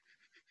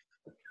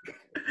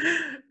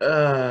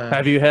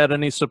 have you had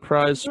any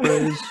surprise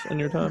sprays in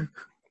your time?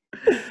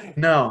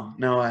 No,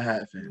 I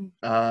haven't.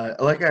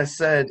 Like I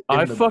said,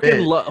 I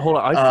fucking love. Hold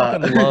on, I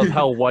fucking love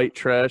how white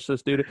trash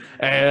this dude.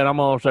 And I'm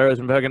gonna throw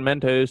some fucking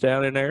Mentos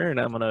down in there, and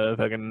I'm gonna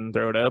fucking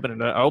throw it up,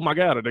 and oh my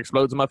god, it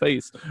explodes in my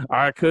face.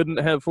 I couldn't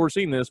have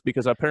foreseen this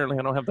because apparently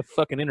I don't have the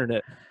fucking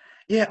internet.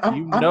 Yeah,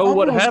 I'm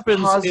what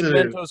happens in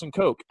Mentos and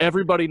Coke.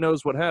 Everybody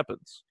knows what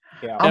happens.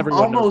 Yeah. I'm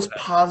almost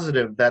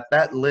positive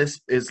that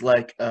lisp is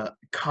like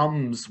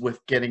comes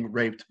with getting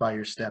raped by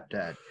your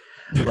stepdad.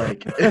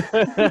 Like, hey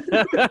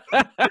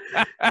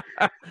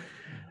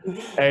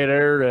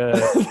there.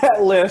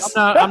 That list.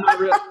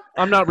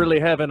 I'm not really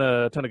having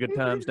a ton of good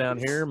times down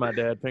here. My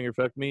dad finger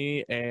fucked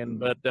me,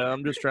 but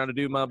I'm just trying to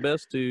do my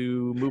best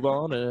to move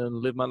on and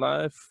live my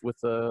life with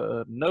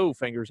no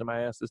fingers in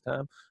my ass this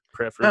time.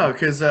 Preferably. No,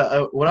 because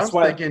what I'm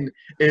thinking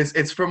is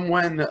it's from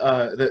when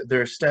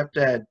their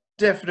stepdad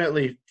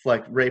definitely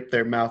like raped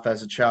their mouth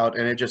as a child,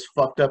 and it just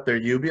fucked up their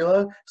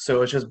uvula,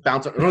 so it's just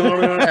bouncing,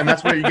 and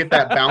that's where you get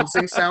that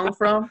bouncing sound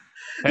from.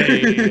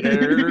 Hey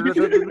there.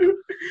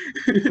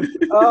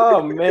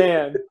 Oh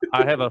man,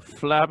 I have a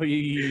floppy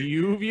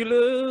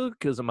uvula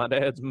because of my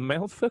dad's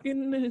mouth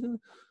fucking.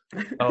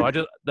 Oh, I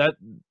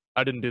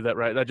didn't do that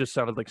right. That just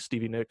sounded like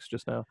Stevie Nicks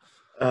just now.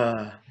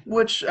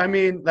 Which I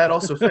mean, that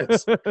also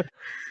fits.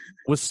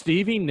 Was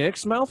Stevie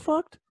Nicks mouth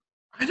fucked?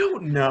 I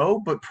don't know,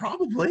 but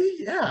probably,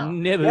 yeah.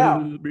 Never. Yeah.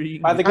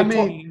 By the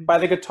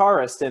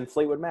guitarist in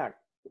Fleetwood Mac.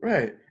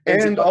 Right,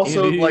 and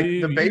also like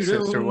the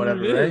bassist or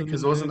whatever, right?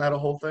 Because wasn't that a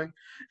whole thing?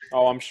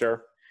 Oh, I'm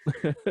sure.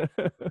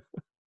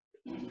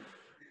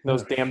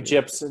 Those damn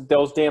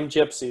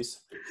gypsies.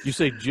 You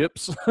say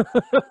gyps?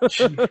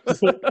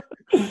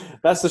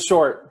 That's the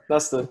short.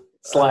 That's the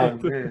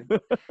slang.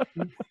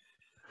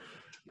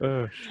 Oh,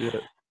 Oh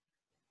shit!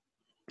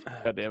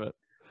 God damn it!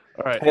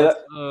 All right. Hey,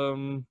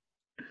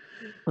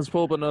 Let's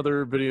pull up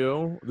another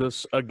video.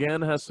 This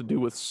again has to do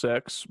with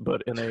sex,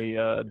 but in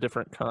a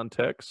different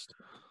context.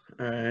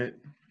 All right.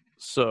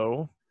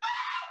 So,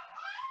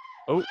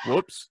 oh,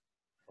 whoops,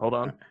 hold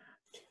on.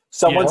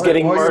 Someone's Yeah.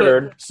 getting Well,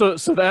 murdered. So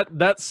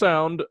that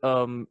sound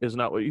is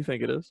not what you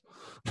think it is.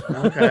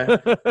 Okay.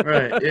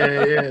 Right.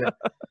 Yeah.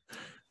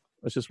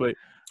 Let's just wait.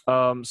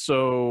 So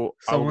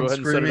I will go Someone ahead and set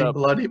it screaming up.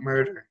 bloody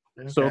murder.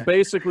 So Okay.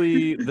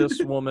 basically,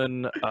 this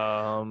woman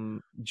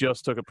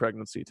just took a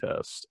pregnancy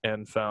test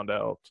and found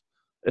out,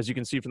 as you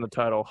can see from the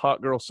title,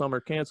 "Hot Girl Summer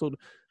Canceled."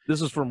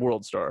 This is from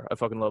World Star. I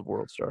fucking love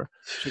World Star.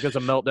 She gets a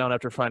meltdown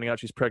after finding out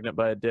she's pregnant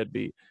by a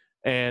deadbeat,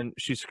 and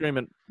she's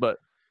screaming. But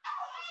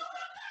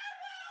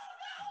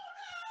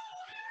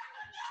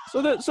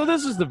so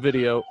this is the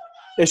video.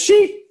 Is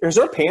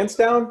her pants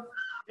down?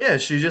 Yeah,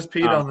 she just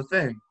peed on the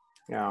thing.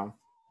 No.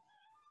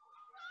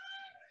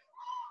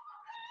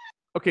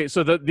 Okay,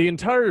 so the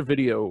entire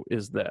video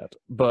is that,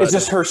 but It's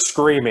just her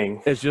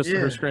screaming. it's just Yeah.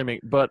 her screaming.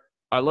 But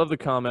I love the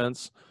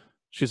comments.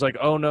 She's like,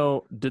 "Oh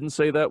no, didn't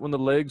say that when the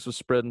legs was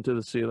spreading to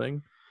the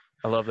ceiling."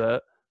 I love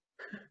that.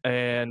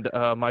 And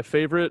my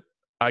favorite,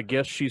 I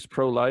guess she's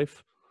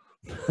pro-life.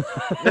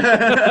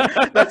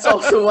 That's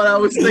also what I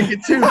was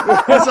thinking too.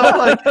 Because I'm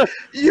like,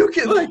 you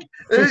can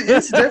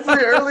it's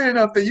definitely early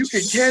enough that you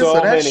can cancel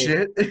So that many.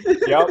 shit.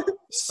 Yep.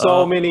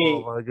 So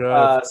many Oh my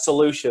god.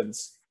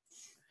 solutions.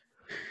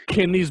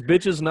 Can these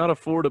bitches not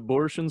afford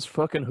abortions?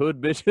 Fucking hood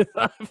bitches.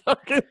 I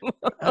fucking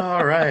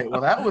All right.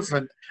 Well, that was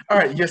all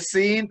right.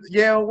 Yassine.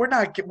 Yeah, we're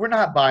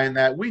not buying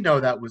that. We know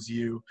that was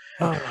you.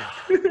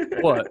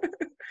 What?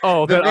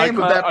 Oh, The that name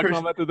of that I person-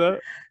 commented that.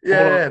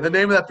 Yeah, the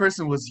name of that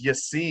person was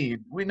Yassine.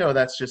 We know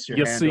that's just your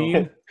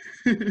Yassine.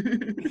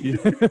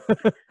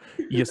 handle.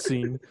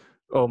 Yassine.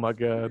 Oh my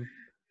god.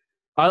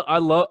 I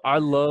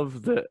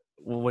love that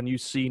when you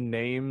see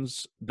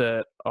names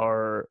that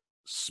are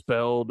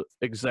spelled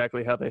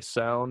exactly how they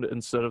sound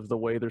instead of the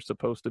way they're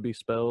supposed to be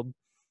spelled.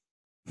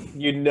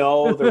 You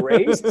know the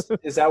race?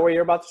 Is that what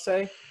you're about to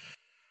say?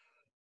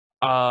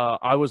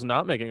 I was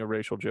not making a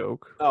racial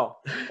joke. Oh,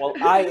 well,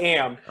 I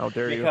am. How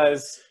dare you?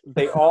 Because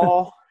they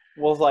all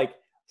will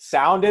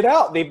sound it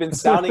out. They've been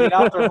sounding it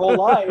out their whole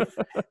life.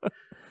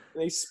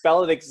 They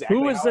spell it exactly.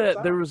 Who is how it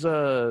that? There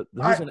sounds.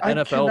 was an I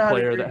NFL cannot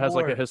player agree that has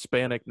like more. a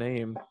Hispanic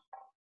name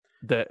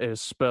that is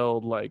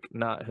spelled like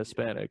not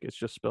Hispanic. It's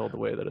just spelled the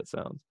way that it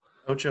sounds.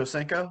 Ocho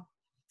Cinco?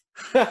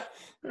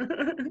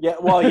 Yeah,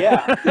 well,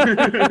 yeah.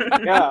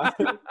 Yeah.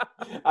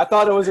 I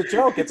thought it was a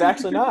joke. It's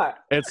actually not.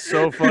 It's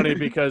so funny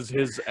because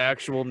his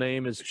actual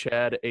name is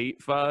Chad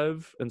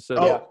 85 instead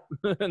Oh,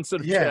 of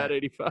instead of yeah. Chad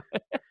 85.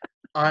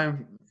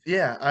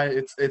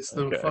 It's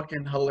the Okay.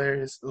 fucking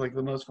hilarious, like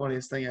the most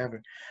funniest thing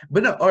ever.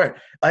 But no, all right.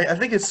 I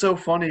think it's so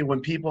funny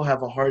when people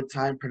have a hard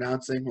time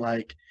pronouncing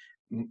like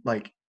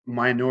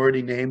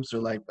minority names or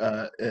like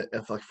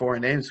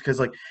foreign names because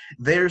like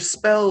they're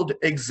spelled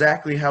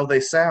exactly how they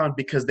sound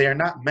because they are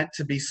not meant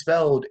to be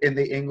spelled in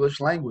the English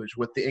language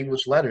with the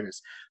English letters.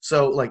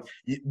 So like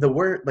the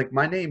word like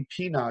my name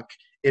Pinok,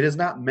 it is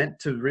not meant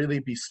to really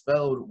be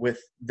spelled with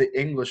the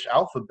English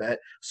alphabet.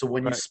 So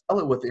when you Right. spell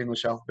it with the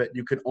English alphabet,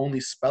 you can only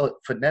spell it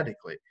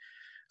phonetically.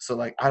 So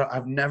like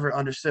I've never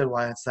understood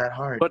why it's that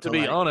hard. But to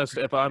be like, honest,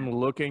 if I'm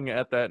looking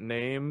at that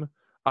name,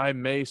 I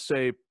may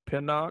say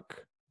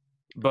Pinnock,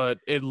 but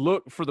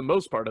for the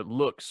most part, it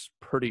looks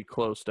pretty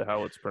close to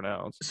how it's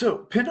pronounced. so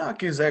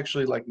Pinnock is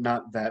actually like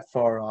not that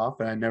far off,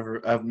 and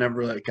I've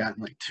never like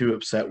gotten like too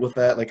upset with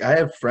that. Like I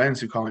have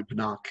friends who call me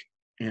Pinnock.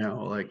 You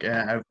know, like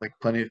I have like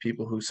plenty of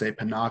people who say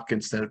Pinnock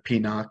instead of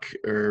Pinnock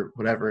or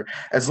whatever.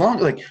 As long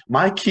like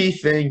my key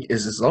thing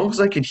is as long as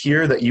I can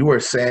hear that you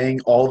are saying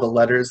all the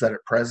letters that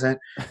are present,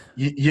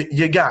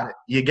 you got it.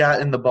 You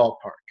got in the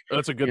ballpark.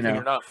 That's a good You thing know.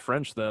 you're not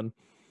French then.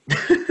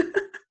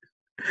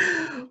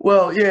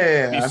 Well,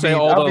 yeah. You I say mean,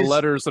 all the obvious-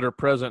 letters that are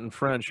present in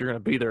French, you're gonna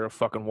be there a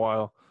fucking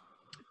while.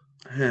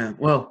 Yeah,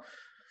 well,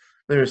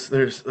 there's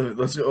let's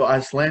go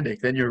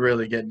Icelandic. Then you're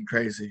really getting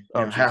crazy.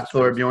 Oh, You know, Jesus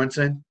Hafthor Christ.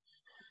 Bjornsson.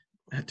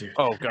 Dude.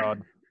 Oh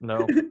God,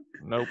 no,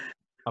 nope.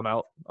 I'm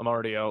out. I'm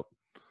already out.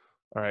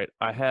 All right,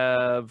 I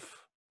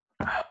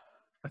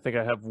think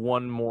I have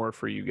one more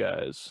for you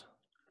guys.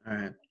 All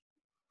right.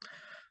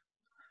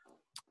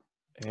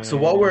 So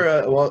while And-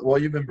 we're while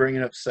you've been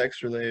bringing up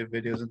sex related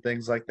videos and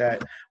things like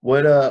that,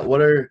 what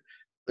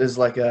is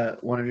like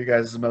one of you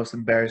guys' most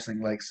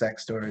embarrassing like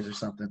sex stories or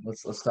something?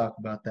 Let's talk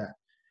about that.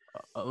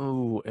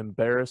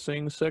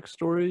 embarrassing sex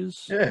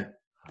stories. Yeah.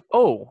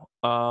 Oh,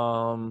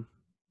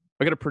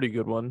 I got a pretty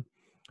good one.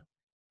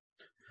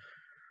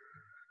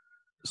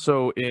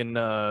 So in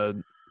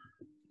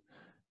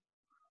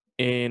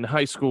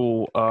high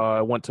school,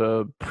 I went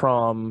to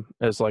prom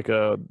as like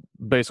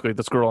basically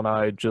this girl and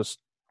I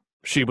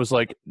she was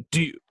like, do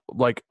you,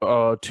 like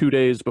 2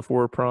 days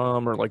before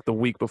prom or like the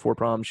week before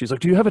prom, she's like,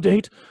 do you have a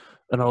date?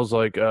 And I was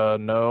like,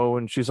 no.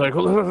 And she's like,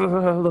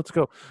 let's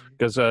go.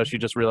 Because she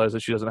just realized that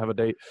she doesn't have a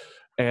date.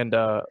 And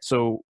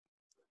so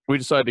we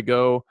decided to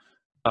go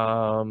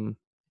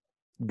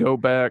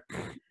back,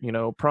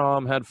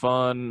 prom, had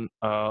fun.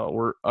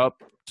 We're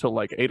up till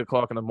like 8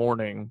 o'clock in the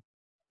morning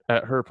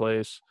at her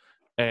place.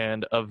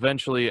 and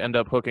eventually end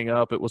up hooking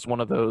up. It was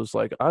one of those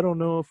like, I don't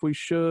know if we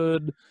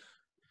should,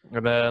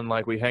 and then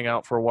like we hang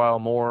out for a while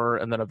more,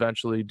 and then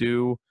eventually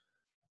do.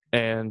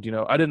 And you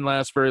know, I didn't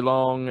last very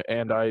long,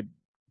 and I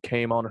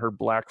came on her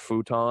black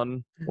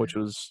futon, which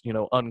was, you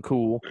know,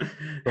 uncool,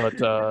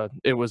 but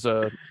it was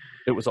a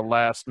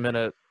last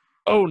minute,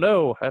 oh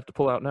no, I have to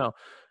pull out now.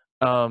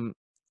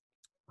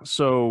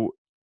 So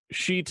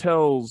she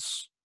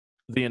tells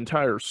the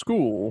entire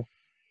school,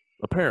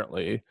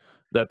 apparently,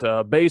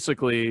 that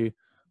basically it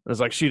was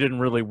like she didn't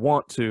really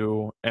want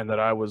to, and that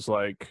I was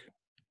like,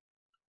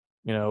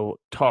 you know,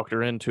 talked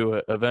her into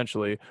it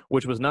eventually,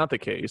 which was not the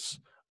case.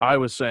 I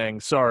was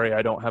saying, sorry,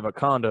 I don't have a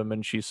condom,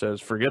 and she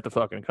says, forget the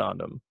fucking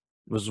condom.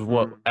 Was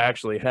what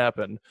actually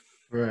happened.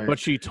 Right. But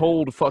she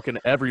told fucking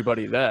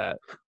everybody that.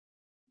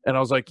 And I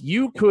was like,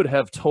 you could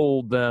have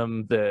told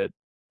them that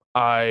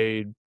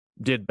I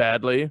did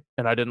badly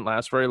and I didn't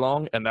last very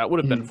long, and that would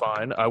have been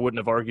fine. I wouldn't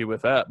have argued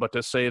with that. But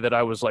to say that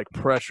I was like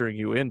pressuring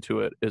you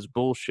into it is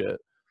bullshit.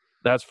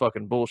 That's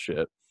fucking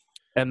bullshit.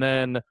 And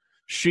then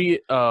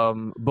she,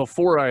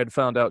 before I had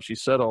found out she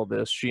said all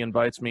this, she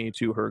invites me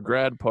to her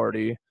grad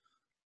party,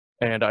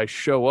 and I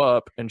show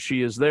up, and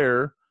she is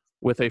there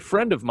with a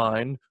friend of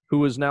mine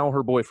who is now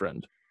her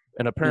boyfriend.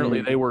 And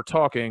apparently they were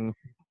talking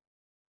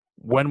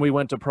when we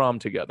went to prom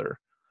together.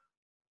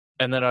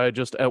 And then I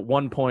just, at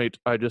one point,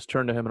 I just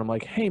turned to him and I'm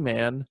like, hey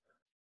man,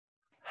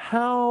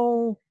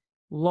 how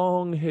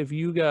long have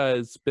you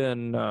guys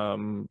been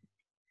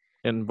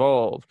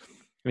involved?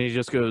 And he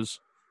just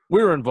goes,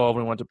 we were involved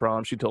when we went to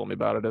prom. She told me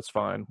about it. It's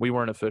fine. We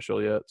weren't official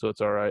yet, so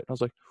it's all right. I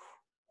was like,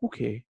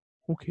 okay.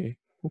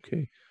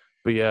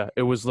 But yeah,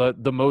 it was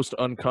the most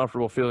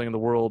uncomfortable feeling in the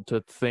world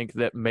to think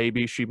that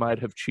maybe she might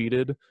have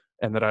cheated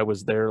and that I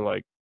was there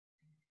like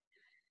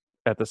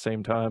at the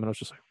same time. And I was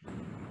just like,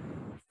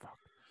 fuck.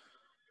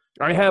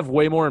 I have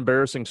way more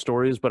embarrassing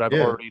stories, but I've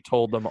already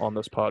told them on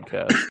this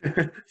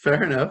podcast.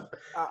 Fair enough.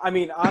 I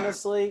mean,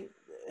 honestly,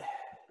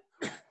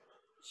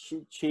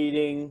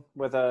 cheating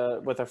with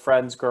a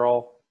friend's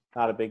girl,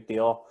 not a big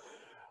deal.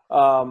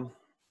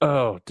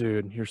 Oh,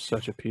 dude, you're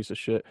such a piece of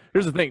shit.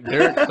 Here's the thing.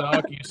 Derek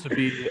Stock used to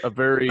be a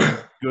very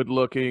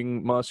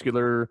good-looking,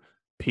 muscular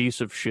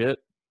piece of shit.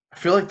 I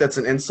feel like that's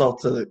an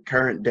insult to the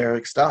current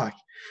Derek Stock.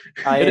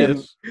 I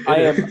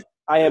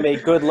am a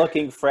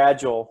good-looking,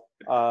 fragile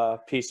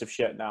piece of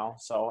shit now.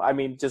 So, I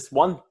mean, just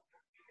one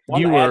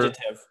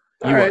adjective.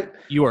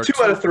 You are 2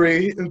 out of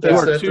 3. You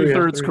are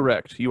 2/3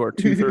 correct. You are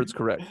 2/3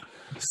 correct.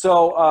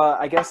 So,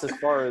 I guess as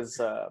far as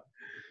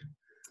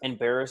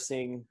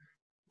embarrassing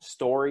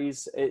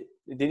stories, it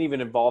didn't even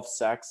involve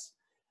sex.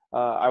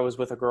 I was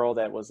with a girl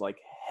that was like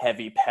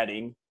heavy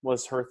petting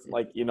was her,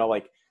 like, you know,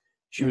 like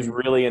she was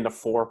really into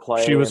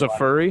foreplay. She was a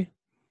furry?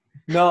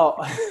 No.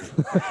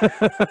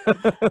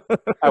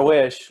 I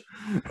wish.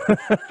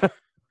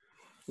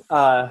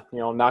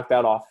 Knock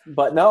that off.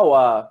 But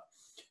no,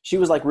 she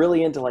was like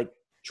really into like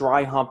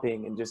dry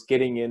humping and just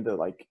getting into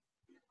like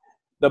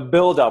the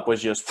buildup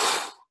was just,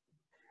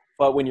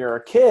 but when you're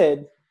a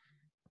kid,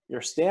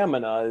 your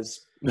stamina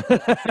is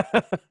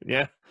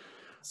yeah.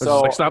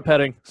 So like, stop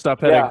petting.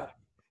 Yeah.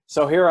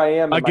 So here I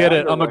am. I get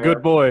it. I'm a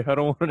good boy. I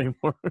don't want any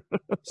more.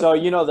 So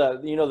you know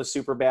the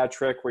super bad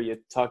trick where you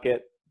tuck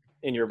it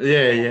in your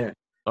yeah.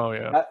 Oh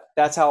yeah.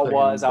 That's how it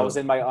was. I was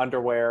in my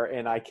underwear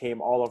and I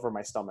came all over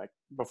my stomach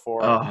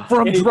before.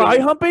 From dry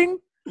humping?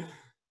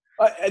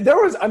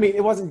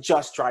 It wasn't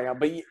just dry hump,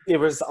 but it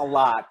was a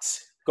lot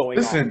going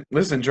on.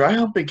 Listen, dry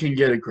humping can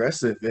get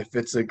aggressive if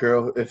it's a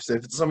girl, if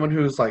it's someone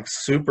who's like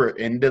super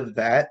into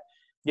that.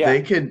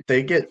 Yeah.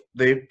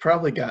 They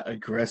probably got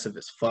aggressive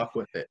as fuck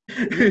with it.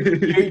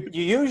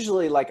 you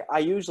usually I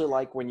usually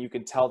like when you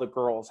can tell the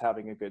girl's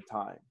having a good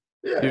time.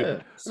 Yeah.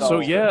 Dude. So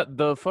yeah,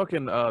 the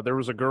fucking there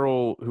was a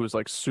girl who was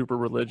like super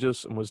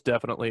religious and was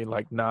definitely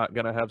like not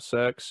gonna have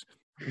sex,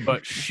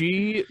 but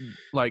she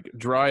like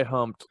dry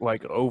humped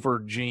like over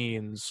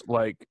jeans,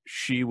 like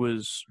she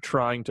was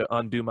trying to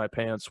undo my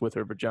pants with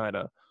her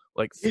vagina,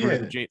 like through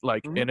the jeans,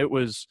 like, and it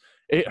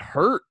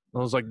hurt. I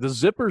was like, the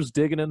zipper's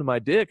digging into my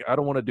dick. I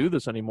don't want to do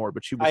this anymore.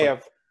 But she was I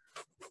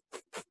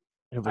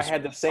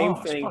had the same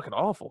thing. It's fucking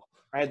awful.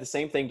 I had the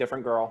same thing,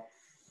 different girl.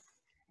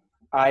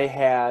 I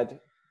had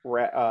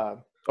it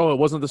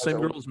wasn't the same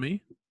girl as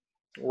me?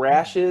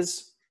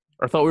 Rashes.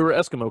 I thought we were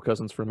Eskimo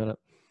cousins for a minute.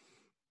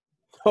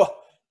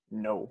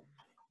 No.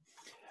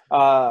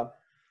 I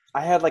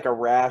had like a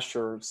rash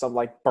or some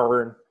like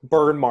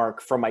burn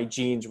mark from my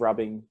jeans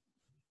rubbing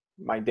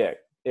my dick.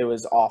 It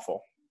was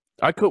awful.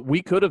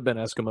 We could have been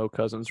Eskimo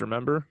cousins,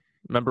 remember?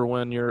 Remember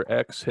when your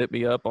ex hit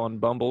me up on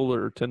Bumble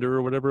or Tinder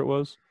or whatever it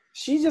was?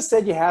 She just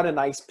said you had a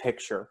nice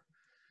picture.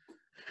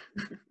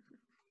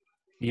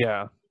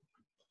 Yeah.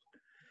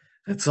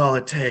 That's all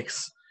it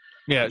takes.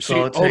 Yeah,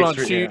 hold on.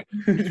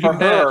 For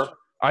her,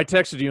 I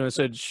texted you and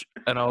said,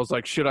 and I was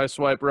like, should I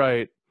swipe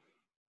right?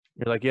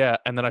 You're like, yeah.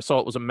 And then I saw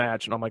it was a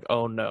match, and I'm like,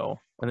 oh no.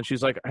 And then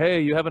she's like,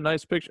 hey, you have a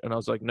nice picture. And I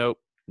was like, nope.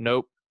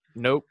 Not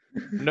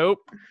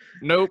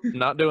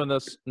doing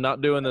this.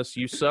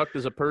 You sucked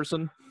as a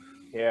person.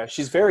 Yeah,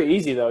 she's very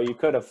easy though. You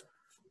could have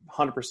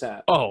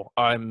 100%. Oh,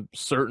 I'm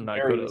certain I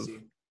Very could have. easy.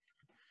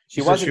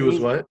 You said she was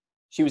what?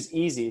 She was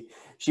easy.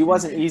 She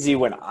wasn't easy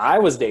when I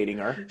was dating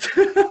her.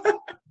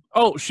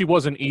 Oh, she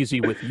wasn't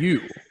easy with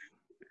you.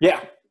 Yeah.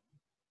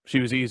 She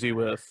was easy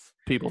with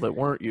people that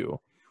weren't you.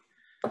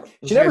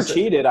 She never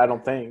cheated, I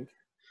don't think.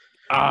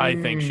 I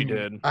think she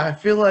did. I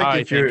feel like I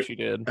if think you're, she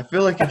did. I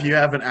feel like if you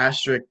have an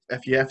asterisk,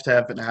 if you have to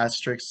have an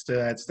asterisk to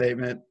that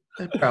statement,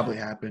 it probably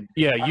happened.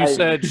 Yeah, you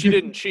said she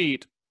didn't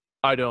cheat.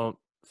 I don't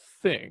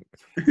think.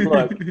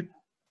 Look,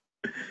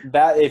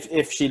 that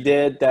if she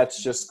did,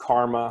 that's just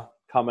karma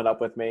coming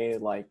up with me.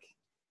 Like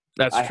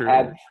That's true.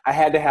 I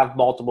had to have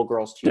multiple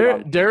girls cheat on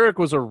me. Derek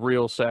was a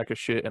real sack of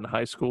shit in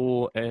high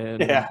school and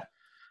Yeah.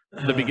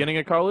 the beginning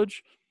of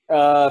college.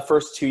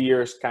 First 2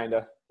 years, kind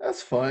of.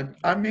 That's fun.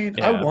 I mean,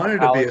 Yeah. I wanted to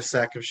be a College.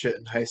 sack of shit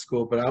in high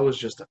school, but I was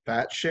just a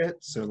fat shit,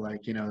 so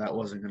like, that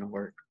wasn't gonna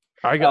work.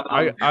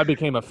 I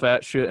became a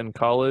fat shit in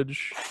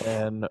college,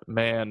 and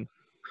man,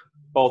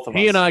 Both of us.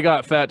 he and I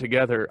got fat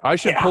together. I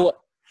should Yeah. pull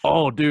up.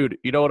 Oh, dude,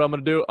 you know what I'm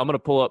gonna do? I'm gonna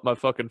pull up my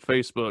fucking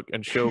Facebook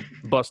and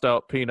bust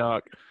out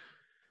Peanut.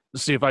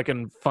 See if I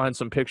can find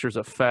some pictures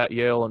of Fat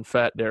Yale and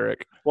Fat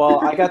Derek. Well,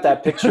 I got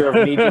that picture of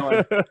me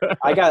doing.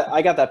 I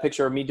got that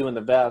picture of me doing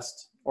the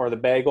vest or the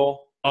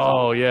bagel.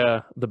 Oh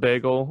yeah, the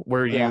bagel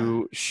where Yeah.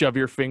 you shove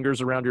your fingers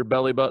around your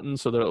belly button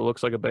so that it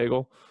looks like a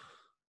bagel.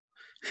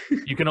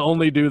 You can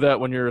only do that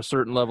when you're a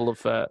certain level of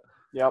fat.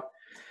 Yep.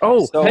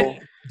 Oh, So-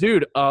 hey,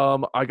 dude,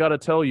 I gotta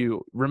tell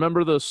you.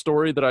 Remember the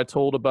story that I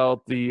told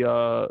about the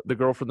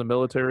girl from the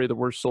military, the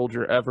worst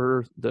soldier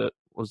ever, that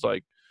was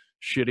like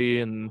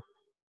shitty and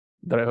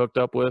that I hooked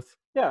up with?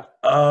 Yeah.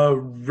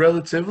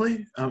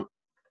 Relatively. I'm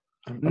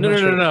No. not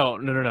sure.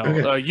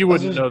 Okay. You I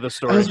was wouldn't just- know the I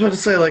story. was about to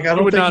say, like, I You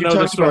don't would think not you know the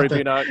talked story, about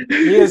that.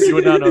 Peanut. You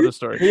would not know the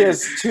story. He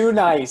is too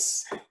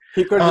nice.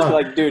 He could just be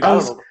like, dude, I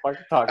don't know what the fuck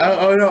you're talking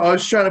about. Oh no, I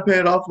was trying to pay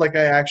it off like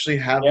I actually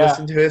have Yeah.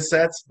 listened to his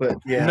sets, but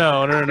yeah.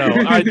 No.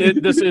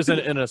 This isn't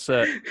in a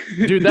set,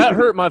 dude. That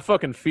hurt my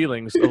fucking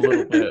feelings a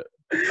little bit.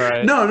 All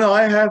right. No,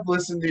 I have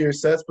listened to your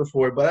sets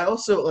before, but I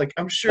also like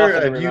I'm sure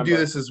Nothing to if you do remember.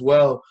 this as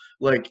well.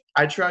 Like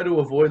I try to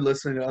avoid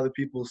listening to other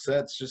people's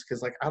sets just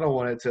because like I don't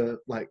want it to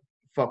like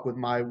fuck with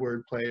my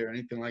wordplay or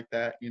anything like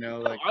that.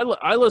 Like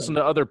I listen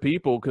to other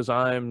people because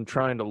I'm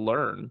trying to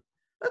learn.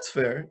 that's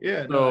fair.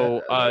 Yeah.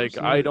 So I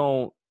absolutely.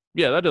 don't.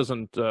 Yeah, that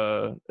doesn't.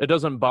 It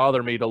doesn't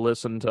bother me to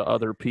listen to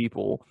other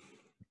people.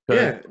 'Cause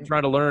Yeah. I'm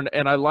trying to learn,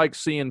 and I like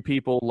seeing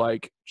people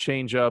like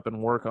change up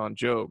and work on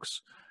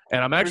jokes.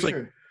 And I'm For actually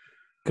sure.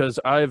 because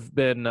I've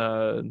been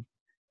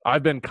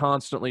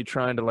constantly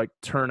trying to like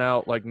turn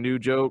out like new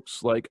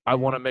jokes. Like I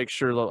want to make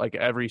sure that like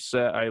every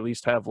set I at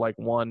least have like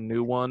one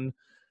new one.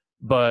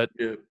 But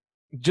Yeah.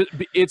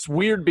 it's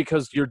weird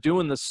because you're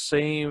doing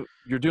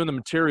the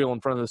material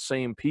in front of the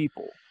same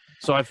people.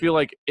 So I feel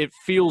like it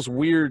feels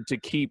weird to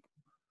keep,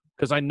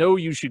 because I know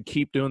you should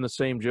keep doing the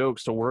same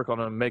jokes to work on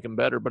them and make them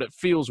better, but it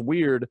feels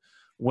weird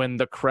when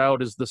the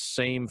crowd is the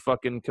same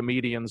fucking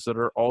comedians that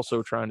are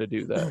also trying to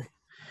do that.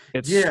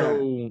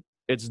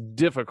 It's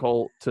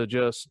difficult to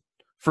just,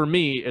 for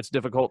me, it's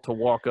difficult to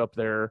walk up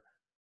there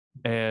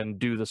and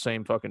do the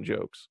same fucking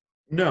jokes.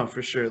 No,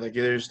 for sure. Like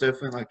there's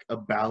definitely like a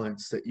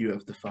balance that you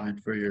have to find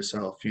for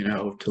yourself,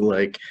 to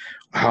like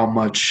how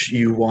much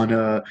you want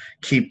to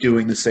keep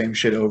doing the same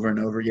shit over and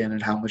over again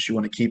and how much you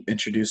want to keep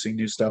introducing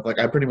new stuff. Like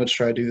I pretty much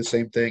try to do the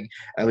same thing,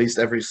 at least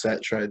every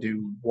set, try to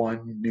do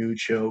one new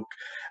joke.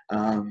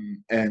 And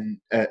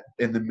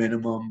in the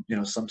minimum,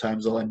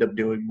 sometimes I'll end up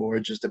doing more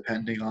just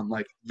depending on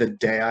like the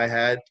day I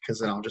had, because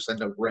then I'll just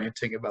end up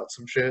ranting about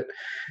some shit,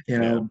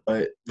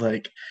 but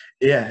like,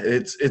 yeah,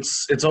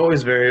 it's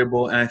always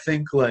variable. And I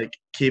think like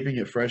keeping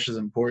it fresh is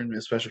important,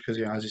 especially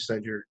because, as you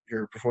said,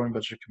 you're performing a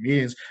bunch of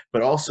comedians,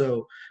 but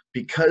also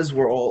because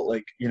we're all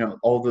like,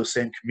 all those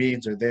same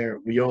comedians are there,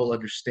 we all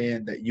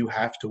understand that you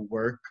have to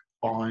work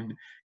on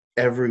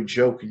every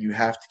joke and you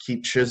have to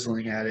keep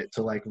chiseling at it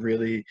to like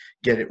really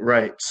get it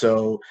right.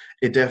 So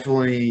it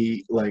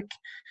definitely like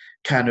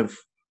kind of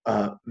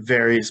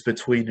varies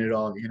between it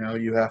all.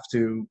 You have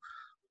to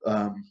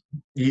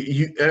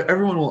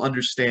everyone will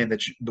understand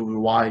that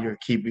why you're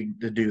keeping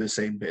to do the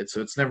same bit,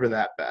 so it's never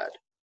that bad.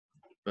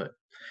 But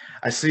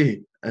I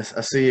see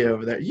you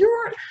over there.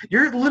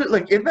 You're literally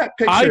like in that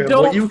picture. I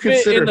don't what you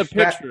fit consider in the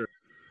fat, picture.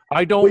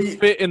 I don't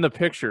fit in the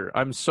picture.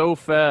 I'm so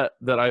fat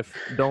that I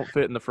don't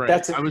fit in the frame.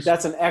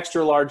 That's an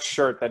extra large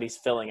shirt that he's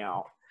filling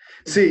out.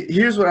 See,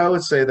 here's what I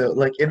would say though.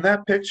 Like in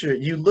that picture,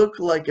 you look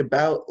like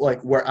about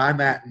like where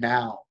I'm at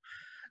now.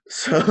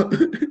 So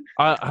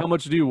how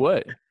much do you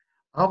weigh?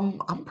 I'm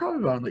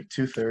probably around like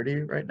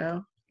 230 right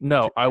now.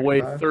 No, I weigh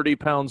 235. 30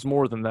 pounds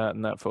more than that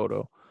in that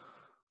photo.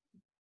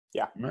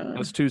 Man.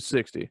 That's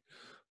 260.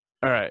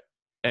 All right.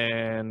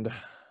 And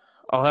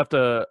I'll have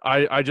to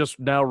I just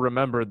now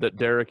remembered that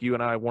Derek, you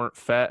and I weren't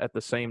fat at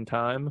the same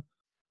time.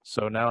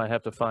 So now I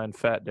have to find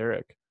Fat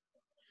Derek.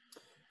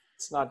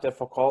 It's not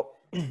difficult.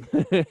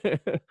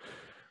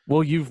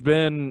 Well, you've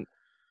been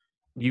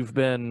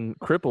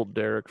crippled,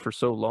 Derek, for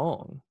so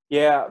long.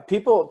 Yeah,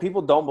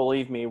 people don't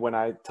believe me when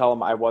I tell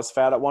them I was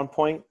fat at one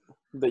point.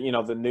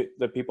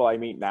 The people I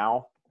meet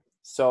now,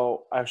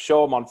 So I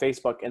show them on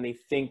Facebook, and they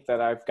think that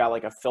I've got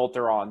like a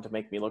filter on to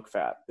make me look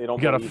fat. They don't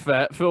You got a believe.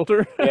 fat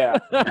filter? Yeah.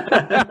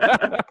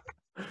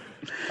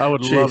 I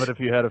would love Jeez. it if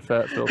you had a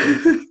fat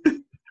filter.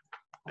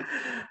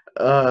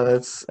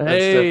 That's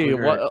Hey, definitely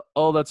right. what?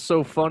 Oh, that's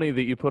so funny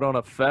that you put on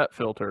a fat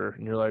filter,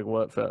 and you're like,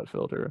 "What fat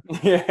filter?"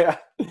 Yeah.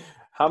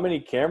 How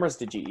many cameras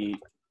did you eat?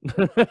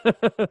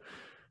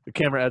 The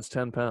camera adds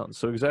 10 pounds.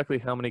 So exactly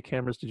how many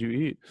cameras did you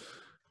eat?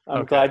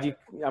 I'm Okay.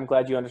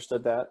 glad you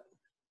understood that.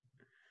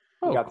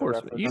 Oh, got of the course.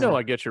 reference. You know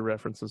I get your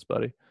references,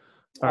 buddy.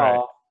 All right.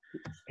 Oh,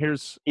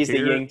 Here's he's the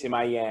here, yin to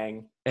my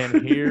yang.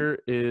 and here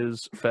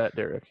is Fat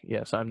Derek.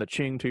 Yes, I'm the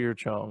ching to your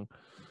chong.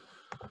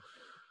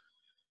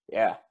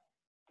 Yeah.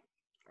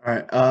 All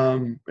right.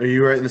 Are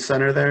you right in the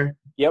center there?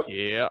 Yep.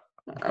 Yeah.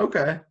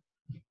 Okay.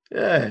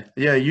 Yeah.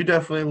 Yeah. You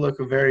definitely look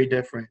very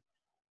different.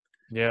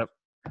 Yep.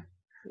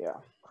 Yeah.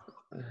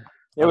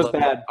 It was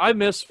bad. I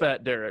miss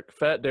Fat Derek.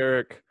 Fat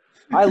Derek.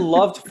 I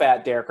loved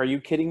Fat Derek. Are you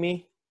kidding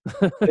me?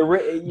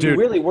 You Dude.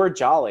 really were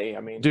jolly.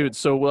 I mean, Dude,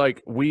 so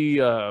like we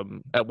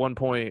at one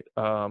point,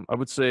 I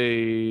would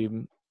say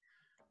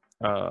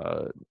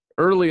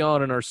early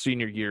on in our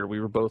senior year, we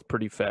were both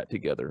pretty fat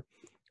together.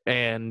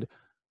 And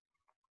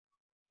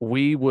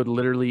we would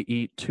literally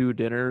eat 2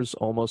 dinners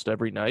almost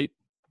every night.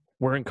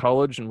 We're in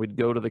college and we'd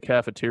go to the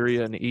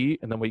cafeteria and eat,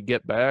 and then we'd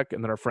get back,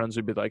 and then our friends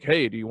would be like,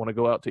 "Hey, do you want to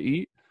go out to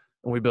eat?"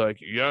 And we'd be like,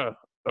 "Yeah,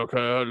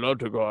 okay, I'd love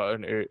to go out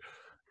and eat."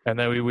 And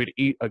then we would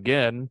eat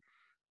again.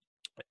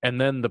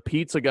 And then the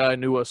pizza guy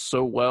knew us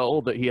so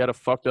well that he had a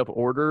fucked up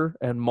order,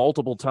 and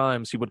multiple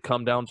times he would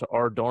come down to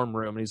our dorm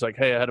room and he's like,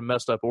 "Hey, I had a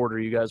messed up order.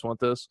 You guys want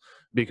this?"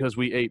 Because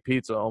we ate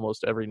pizza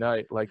almost every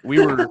night. Like we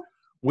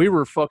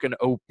were fucking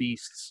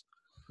obese.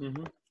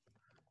 mhm.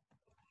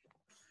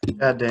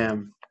 God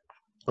damn.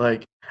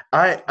 Like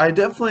I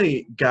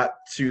definitely got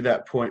to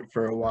that point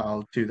for a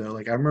while too though.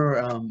 Like I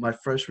remember my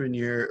freshman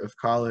year of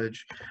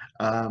college,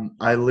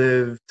 I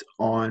lived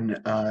on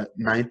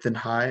 9th and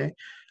High,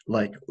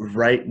 like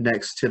right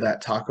next to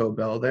that Taco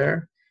Bell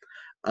there.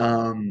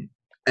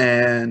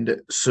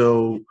 And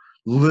so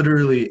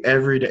literally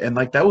every day, and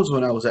like that was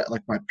when I was at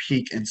like my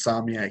peak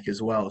insomniac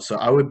as well. So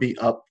I would be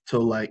up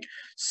till like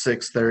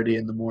 6:30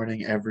 in the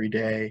morning every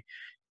day,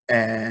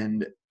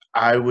 and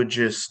I would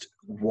just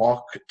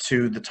walk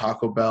to the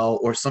Taco Bell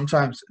or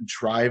sometimes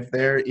drive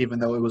there, even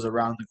though it was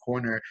around the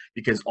corner,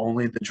 because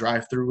only the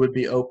drive-through would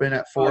be open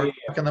at 4 yeah.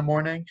 o'clock in the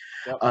morning.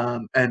 Yep.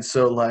 And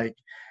so like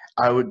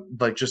I would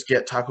like just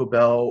get Taco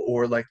Bell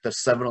or like the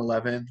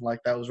 7-Eleven, like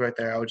that was right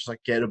there. I would just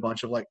like get a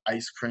bunch of like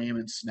ice cream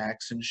and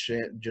snacks and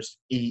shit and just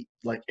eat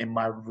like in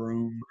my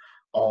room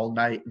all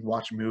night and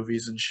watch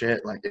movies and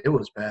shit. Like it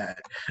was bad.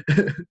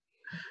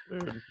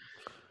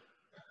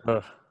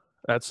 Ugh.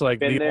 That's like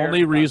Been the there,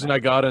 only done reason that. I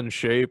got in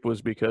shape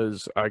was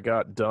because I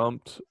got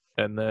dumped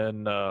and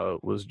then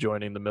was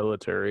joining the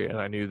military, and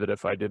I knew that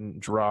if I didn't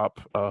drop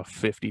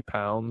 50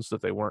 pounds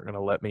that they weren't going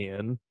to let me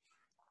in.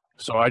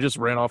 So I just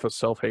ran off of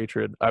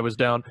self-hatred. I was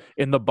down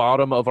in the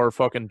bottom of our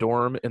fucking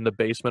dorm, in the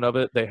basement of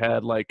it. They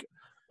had like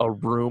a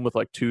room with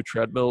like 2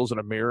 treadmills and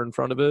a mirror in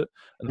front of it,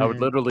 and I would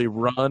Mhm. literally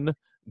run,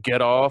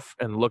 get off,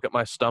 and look at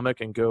my stomach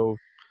and go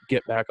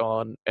get back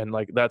on. And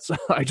like that's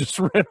I just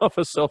ran off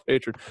of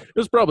self-hatred. It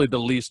was probably the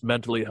least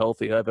mentally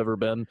healthy I've ever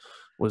been,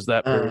 was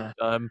that period of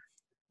time.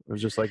 It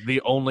was just like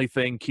the only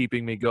thing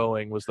keeping me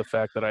going was the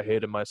fact that I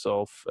hated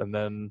myself, and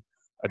then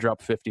I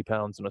dropped 50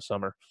 pounds in a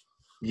summer.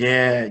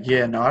 Yeah,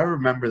 yeah, no, I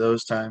remember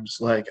those times.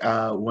 Like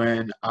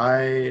when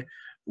I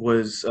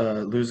was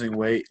losing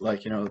weight,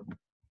 like, you know,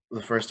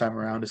 the first time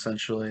around,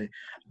 essentially,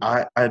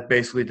 I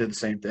basically did the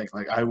same thing.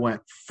 Like I went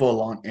full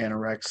on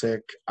anorexic.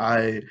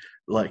 I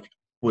like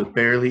was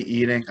barely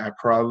eating. I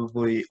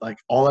probably like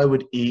all I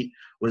would eat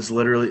was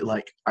literally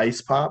like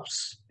ice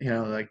pops, you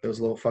know, like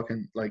those little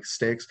fucking like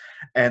sticks,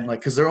 and like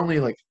because they're only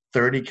like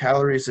 30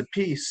 calories a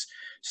piece.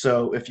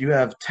 So if you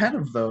have 10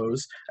 of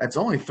those, that's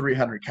only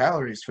 300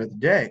 calories for the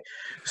day.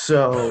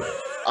 So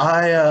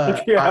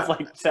If you I have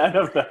like 10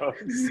 of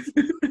those.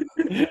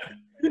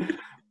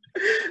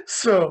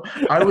 so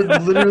I would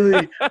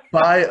literally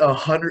buy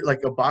 100,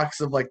 like a box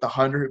of like the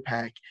 100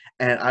 pack,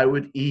 and I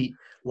would eat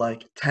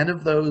like 10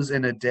 of those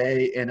in a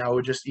day, and I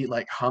would just eat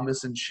like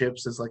hummus and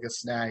chips as like a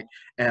snack,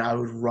 and I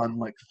would run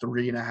like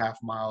 3.5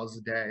 miles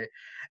a day,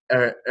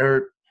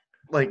 or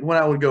like when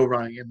I would go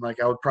running, and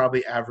like I would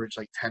probably average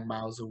like 10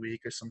 miles a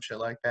week or some shit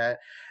like that.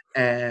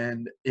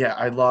 And yeah,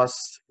 I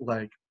lost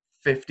like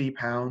 50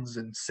 pounds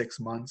in 6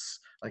 months,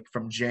 like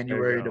from There you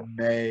January to go.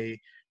 May,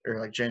 or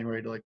like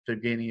January to like the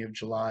beginning of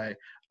July.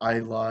 I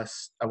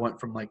went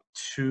from like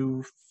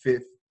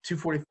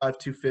 245,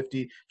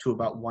 250 to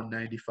about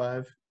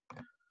 195.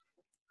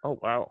 Oh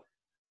wow.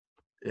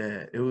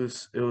 Yeah, it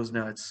was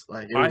nuts.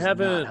 Like it I was not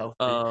haven't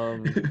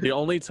healthy. the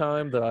only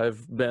time that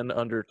I've been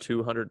under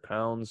 200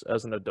 pounds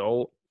as an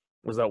adult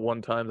was that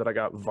one time that I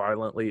got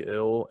violently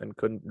ill and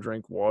couldn't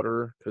drink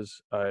water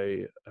because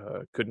I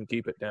couldn't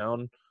keep it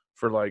down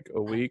for like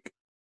a week.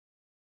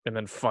 And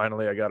then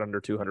finally I got under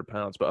 200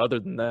 pounds. But other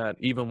than that,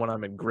 even when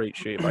I'm in great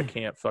shape, I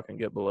can't fucking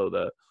get below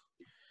that.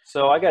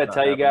 So I got to Not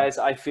tell you happening. guys,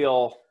 I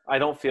feel I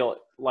don't feel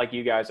like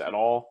you guys at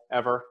all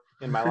ever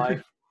in my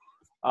life.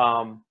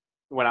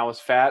 When I was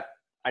fat,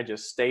 I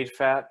just stayed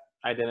fat.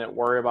 I didn't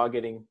worry about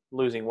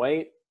losing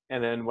weight.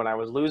 And then when I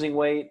was losing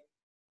weight,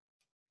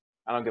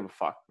 I don't give a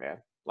fuck, man.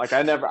 Like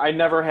I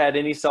never had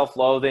any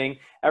self-loathing.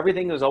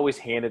 Everything was always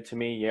handed to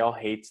me. Yale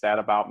hates that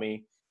about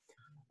me.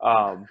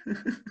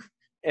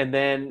 And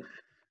then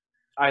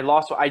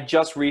I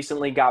just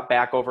recently got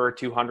back over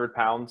 200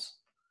 pounds.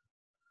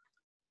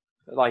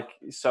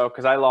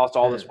 Because I lost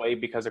all this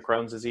weight because of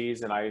Crohn's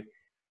disease, and I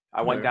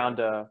went down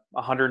to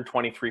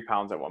 123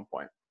 pounds at one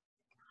point.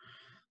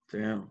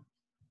 Damn.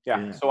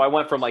 Yeah. So I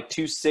went from like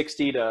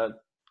 260 to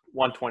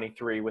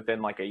 123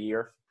 within like a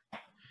year.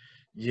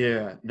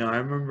 Yeah. No, I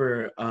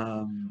remember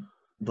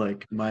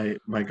like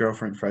my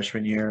girlfriend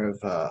freshman year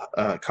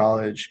of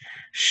college,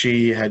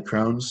 she had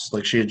Crohn's.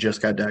 Like she had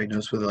just got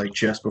diagnosed with it like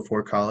just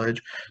before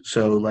college.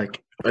 So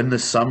like in the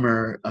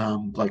summer,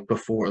 like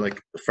before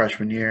like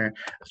freshman year,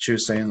 she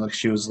was saying like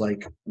she was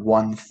like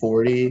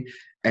 140,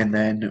 and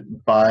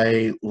then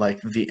by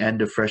like the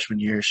end of freshman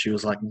year, she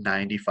was like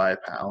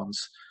 95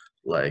 pounds.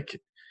 Like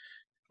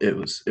it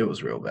was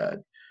real bad.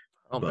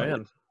 Oh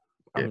man.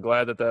 I'm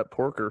glad that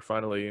porker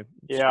finally.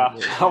 Yeah,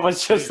 I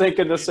was just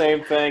thinking the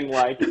same thing.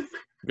 Like,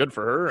 good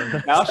for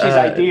her. Now she's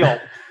ideal.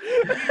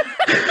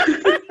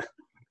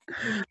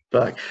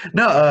 But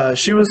no,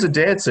 she was a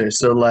dancer,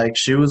 so like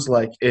she was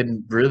like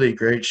in really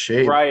great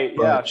shape. Right.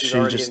 Yeah, she's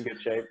already in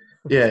good shape.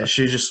 Yeah,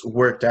 she just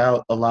worked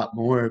out a lot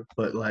more,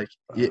 but like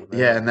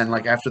yeah, and then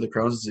like after the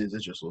Crohn's disease,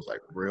 it just was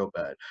like real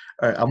bad.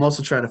 All right, I'm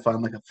also trying to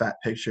find like a fat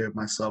picture of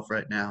myself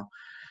right now,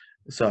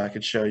 so I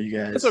could show you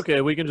guys. It's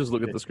okay. We can just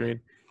look at the screen.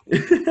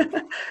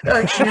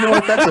 Actually, you know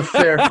what? That's a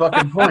fair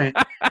fucking point.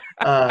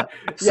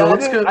 So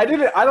let's go. I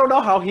don't know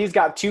how he's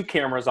got two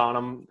cameras on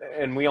him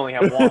and we only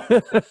have one.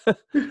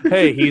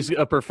 Hey, he's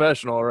a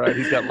professional, right?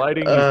 He's got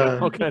lighting. He's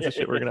got all kinds of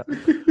shit working out.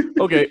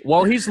 Okay,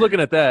 while he's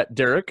looking at that,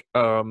 Derek,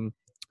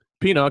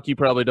 Peanut, you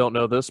probably don't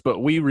know this, but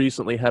we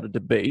recently had a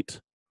debate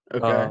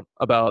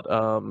about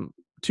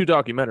two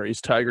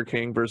documentaries, Tiger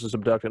King versus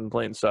Abducted in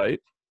Plain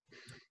Sight.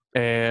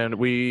 And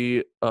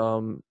we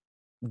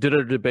did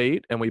a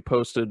debate, and we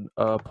posted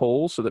a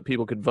poll so that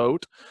people could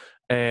vote.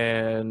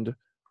 And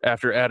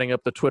after adding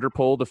up the Twitter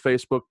poll, the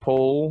Facebook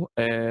poll,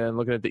 and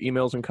looking at the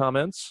emails and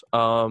comments,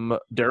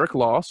 Derek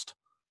lost.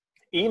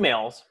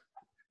 Emails?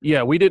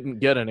 Yeah, we didn't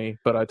get any,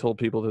 but I told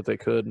people that they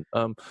could.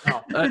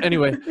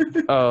 Anyway,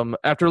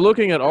 after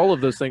looking at all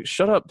of those things,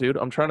 shut up, dude.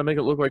 I'm trying to make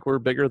it look like we're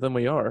bigger than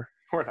we are.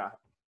 We're not.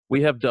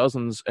 We have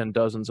dozens and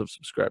dozens of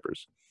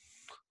subscribers.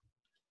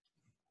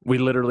 We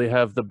literally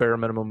have the bare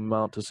minimum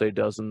amount to say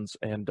dozens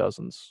and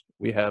dozens.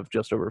 We have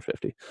just over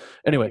 50.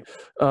 Anyway,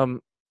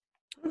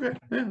 Okay.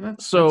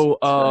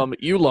 Yeah,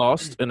 you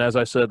lost, and as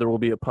I said, there will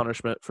be a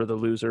punishment for the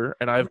loser.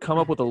 And I've come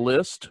up with a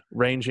list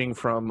ranging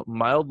from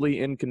mildly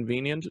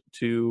inconvenient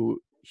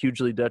to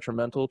hugely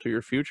detrimental to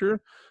your future.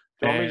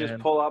 Do you want me to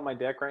just pull out my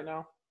deck right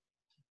now?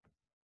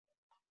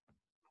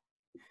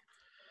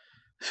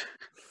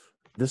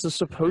 This is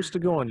supposed to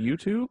go on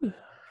YouTube?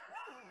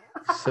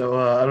 So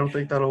I don't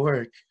think that'll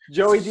work.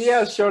 Joey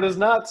Diaz showed his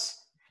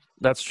nuts.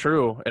 That's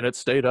true, and it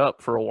stayed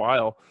up for a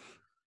while.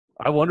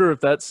 I wonder if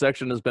that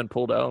section has been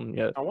pulled down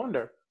yet. I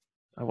wonder.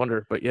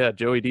 But yeah,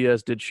 Joey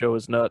Diaz did show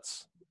his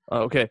nuts.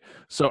 Okay,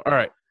 so all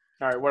right,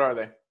 what are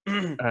they?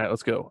 all right,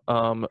 let's go.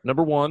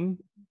 Number one,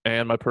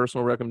 and my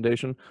personal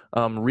recommendation: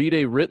 read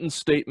a written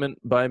statement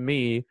by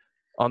me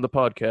on the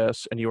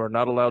podcast, and you are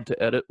not allowed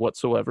to edit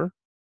whatsoever.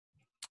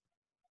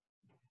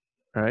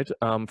 All right.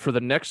 For the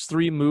next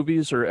 3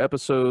 movies or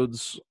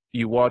episodes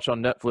you watch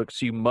on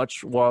Netflix, you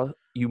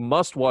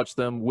must watch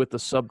them with the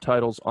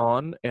subtitles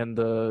on and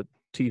the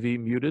TV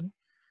muted.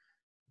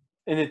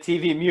 And the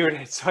TV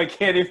muted, so I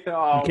can't even.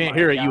 Oh, you can't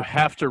hear it. You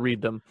have to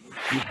read them.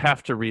 You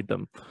have to read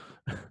them.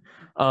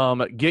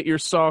 Get your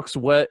socks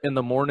wet in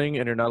the morning,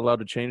 and you're not allowed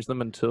to change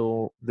them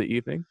until the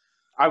evening.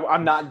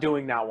 I'm not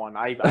doing that one.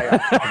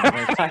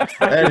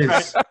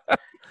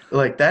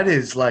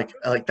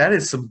 That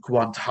is some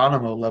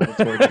Guantanamo level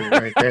torture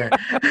right there.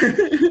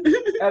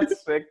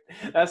 That's sick.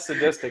 That's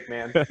sadistic,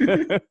 man.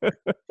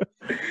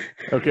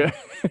 Okay.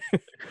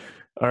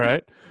 All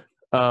right.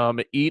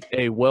 Eat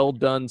a well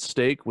done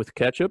steak with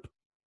ketchup.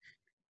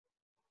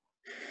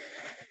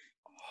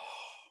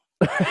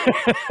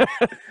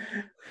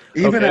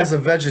 Even as a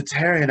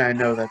vegetarian, I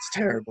know that's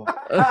terrible.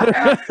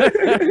 I'm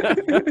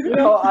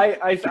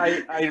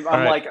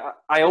right. like,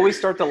 I always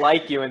start to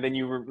like you, and then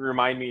you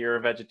remind me you're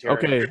a vegetarian.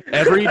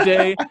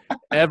 Okay,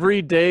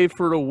 every day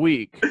for a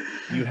week,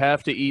 you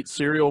have to eat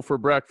cereal for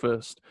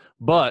breakfast,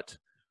 but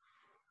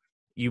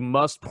you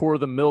must pour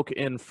the milk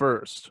in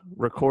first.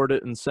 Record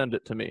it and send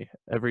it to me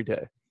every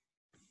day.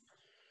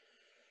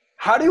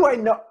 How do I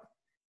know?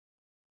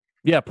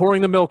 Yeah,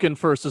 pouring the milk in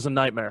first is a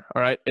nightmare.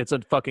 All right, it's a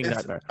fucking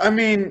nightmare. I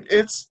mean,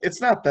 it's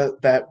not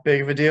that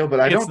big of a deal, but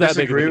I don't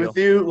disagree with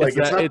you. Like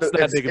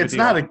it's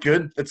not a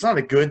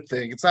good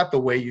thing. It's not the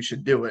way you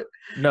should do it.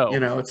 No,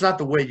 it's not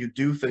the way you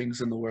do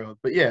things in the world.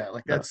 But yeah,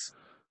 like it's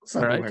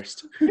not the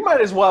worst. You might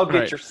as well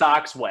get your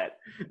socks wet.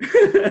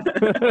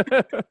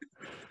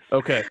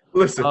 Okay.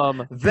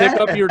 Listen, Pick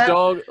up your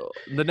dog.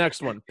 The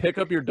next one. Pick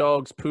up your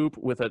dog's poop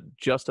with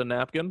just a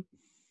napkin.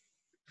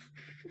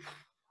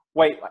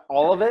 Wait,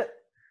 all of it?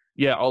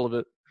 Yeah, all of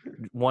it.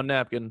 One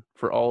napkin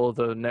for all of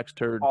the next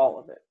turd. All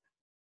of it.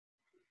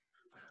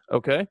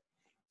 Okay.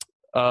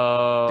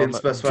 didn't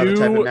specify the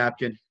type of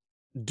napkin.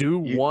 Do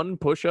one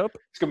push-up.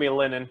 It's gonna be a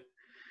linen.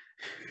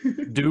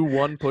 Do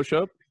one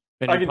push-up.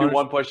 I can do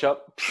one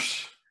push-up.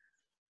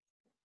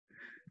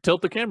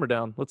 Tilt the camera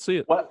down. Let's see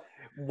it. What?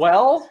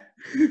 Well,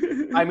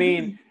 I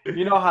mean,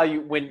 you know how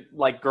when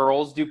like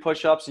girls do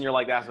push-ups and you're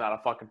like, that's not a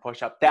fucking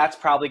push-up. That's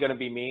probably gonna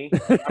be me.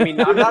 I mean,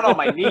 I'm not on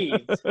my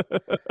knees.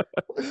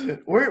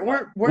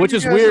 Which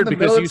is weird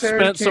because you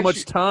spent so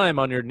much time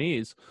on your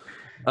knees.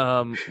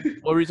 What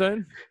were you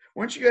saying?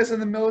 Weren't you guys in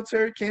the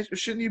military?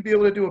 Shouldn't you be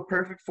able to do a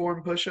perfect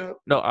form push-up?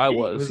 No, I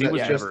was. He was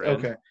just never in.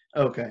 okay.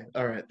 Okay,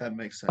 all right, that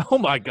makes sense. Oh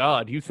my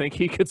God, you think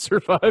he could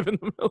survive in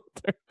the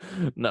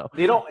military? No,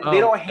 They don't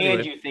hand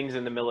anyway. you things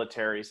in the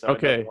military, so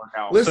Okay. it doesn't work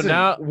out. Listen,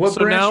 what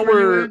branch were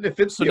you in? If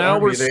it's the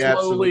Army, they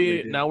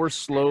absolutely do. Now we're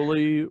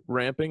slowly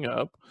ramping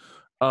up.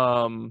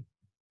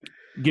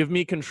 Give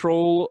me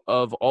control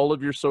of all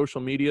of your social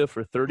media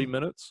for 30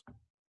 minutes.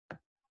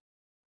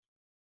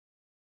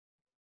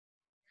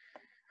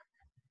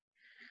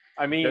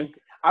 I mean, Okay.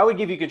 I would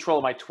give you control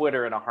of my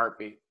Twitter in a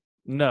heartbeat.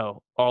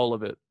 No, all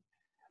of it.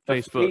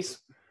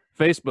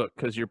 Facebook,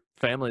 because your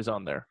family's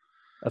on there.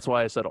 That's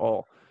why I said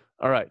all.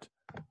 All right.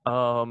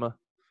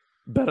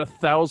 Bet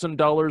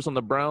 $1,000 on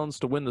the Browns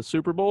to win the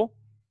Super Bowl.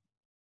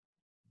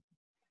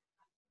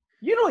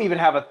 You don't even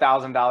have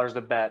 $1,000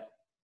 to bet.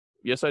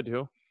 Yes, I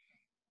do.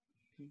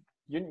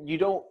 You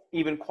don't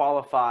even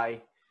qualify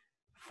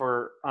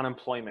for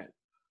unemployment.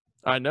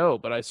 I know,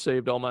 but I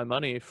saved all my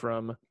money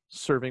from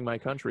serving my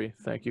country.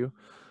 Thank you.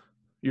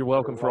 You're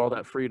welcome for all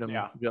that freedom,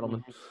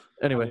 gentlemen.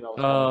 Anyway,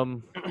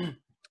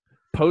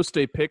 post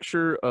a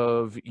picture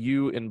of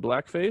you in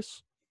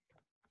blackface.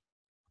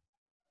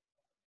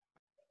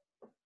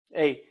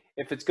 Hey,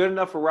 if it's good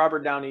enough for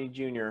Robert Downey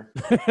Jr.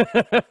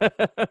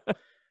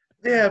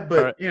 Yeah,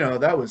 but right. you know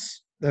that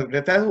was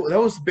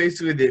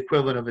basically the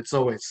equivalent of It's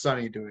Always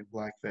Sunny doing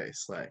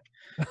blackface. Like,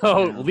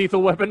 oh, you know.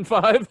 Lethal Weapon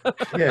 5.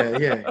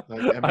 yeah.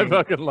 Like, I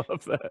fucking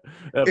love that.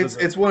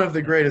 It's one of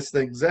the greatest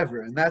things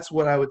ever, and that's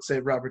what I would say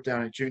Robert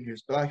Downey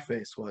Jr.'s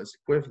blackface was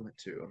equivalent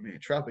to. I mean,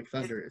 Tropic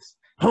Thunder is.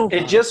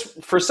 It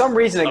just, for some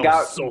reason, it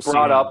got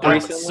brought up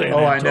recently.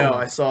 Oh, I know.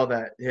 I saw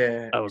that.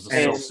 Yeah. I was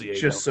associated.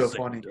 It's just so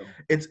funny.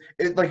 It's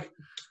like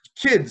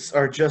kids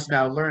are just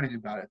now learning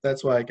about it.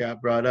 That's why it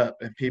got brought up.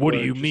 And people. What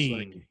do you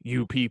mean,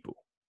 you people?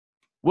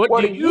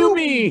 What do you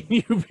mean,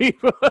 you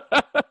people?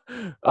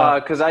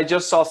 Because I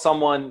just saw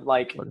someone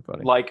like,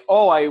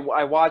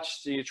 I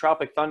watched the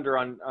Tropic Thunder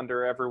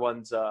under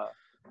everyone's,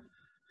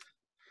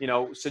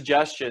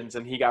 suggestions,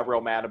 and he got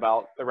real mad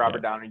about the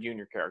Robert Downey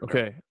Jr. character.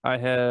 Okay, I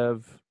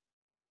have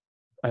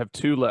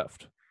 2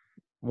 left.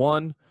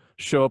 1,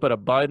 show up at a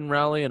Biden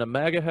rally in a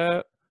MAGA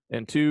hat,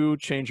 and 2,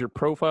 change your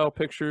profile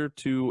picture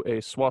to a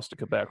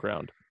swastika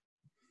background.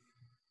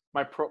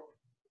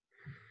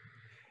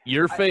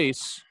 Your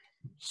face,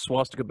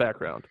 swastika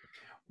background.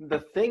 The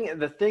thing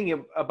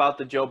about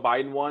the Joe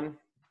Biden one,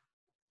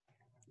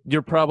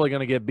 you're probably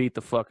gonna get beat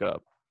the fuck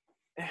up.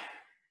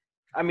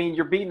 I mean,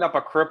 you're beating up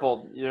a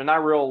crippled. You're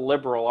not real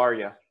liberal, are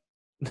you?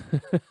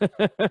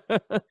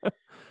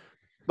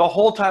 The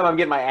whole time I'm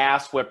getting my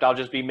ass whipped, I'll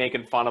just be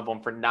making fun of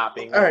them for not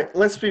being. All right,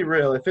 let's be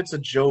real. If it's a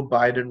Joe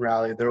Biden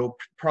rally, there will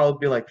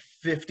probably be like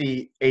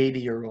 50,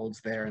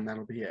 80-year-olds there, and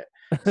that'll be it.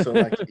 So,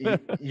 like,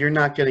 you're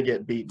not going to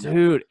get beaten.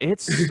 Dude,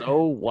 it's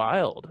so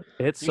wild.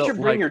 You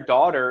should bring your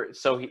daughter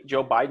so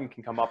Joe Biden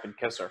can come up and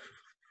kiss her.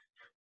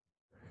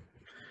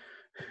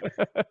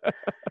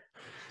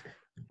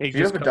 Do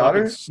you have a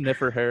daughter? Sniff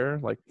her hair,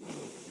 like.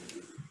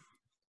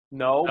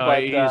 No,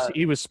 but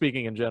he was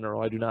speaking in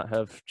general. I do not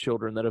have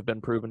children that have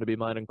been proven to be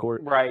mine in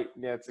court. Right.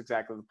 Yeah, that's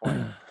exactly the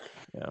point.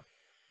 Yeah.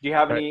 Do you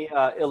have any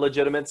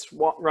illegitimates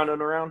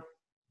running around?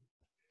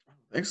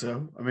 I think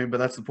so. I mean, but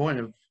that's the point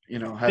of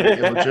having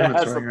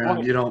illegitimates running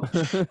around.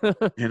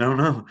 You don't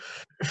know.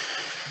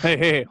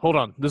 Hey, hold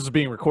on. This is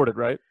being recorded,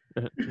 right?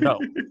 No,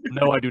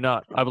 I do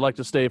not. I would like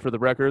to state for the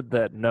record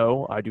that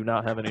no, I do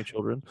not have any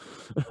children.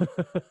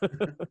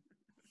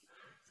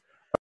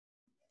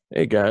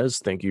 Hey guys,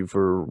 thank you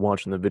for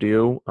watching the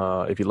video.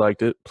 If you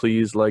liked it,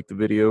 please like the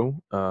video,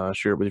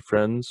 share it with your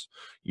friends.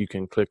 You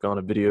can click on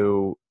a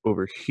video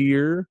over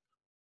here,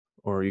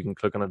 or you can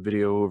click on a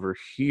video over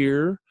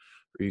here,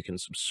 or you can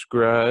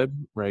subscribe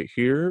right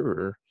here,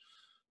 or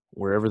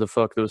wherever the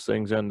fuck those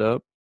things end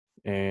up.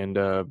 And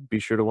be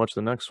sure to watch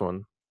the next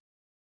one.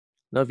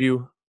 Love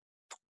you.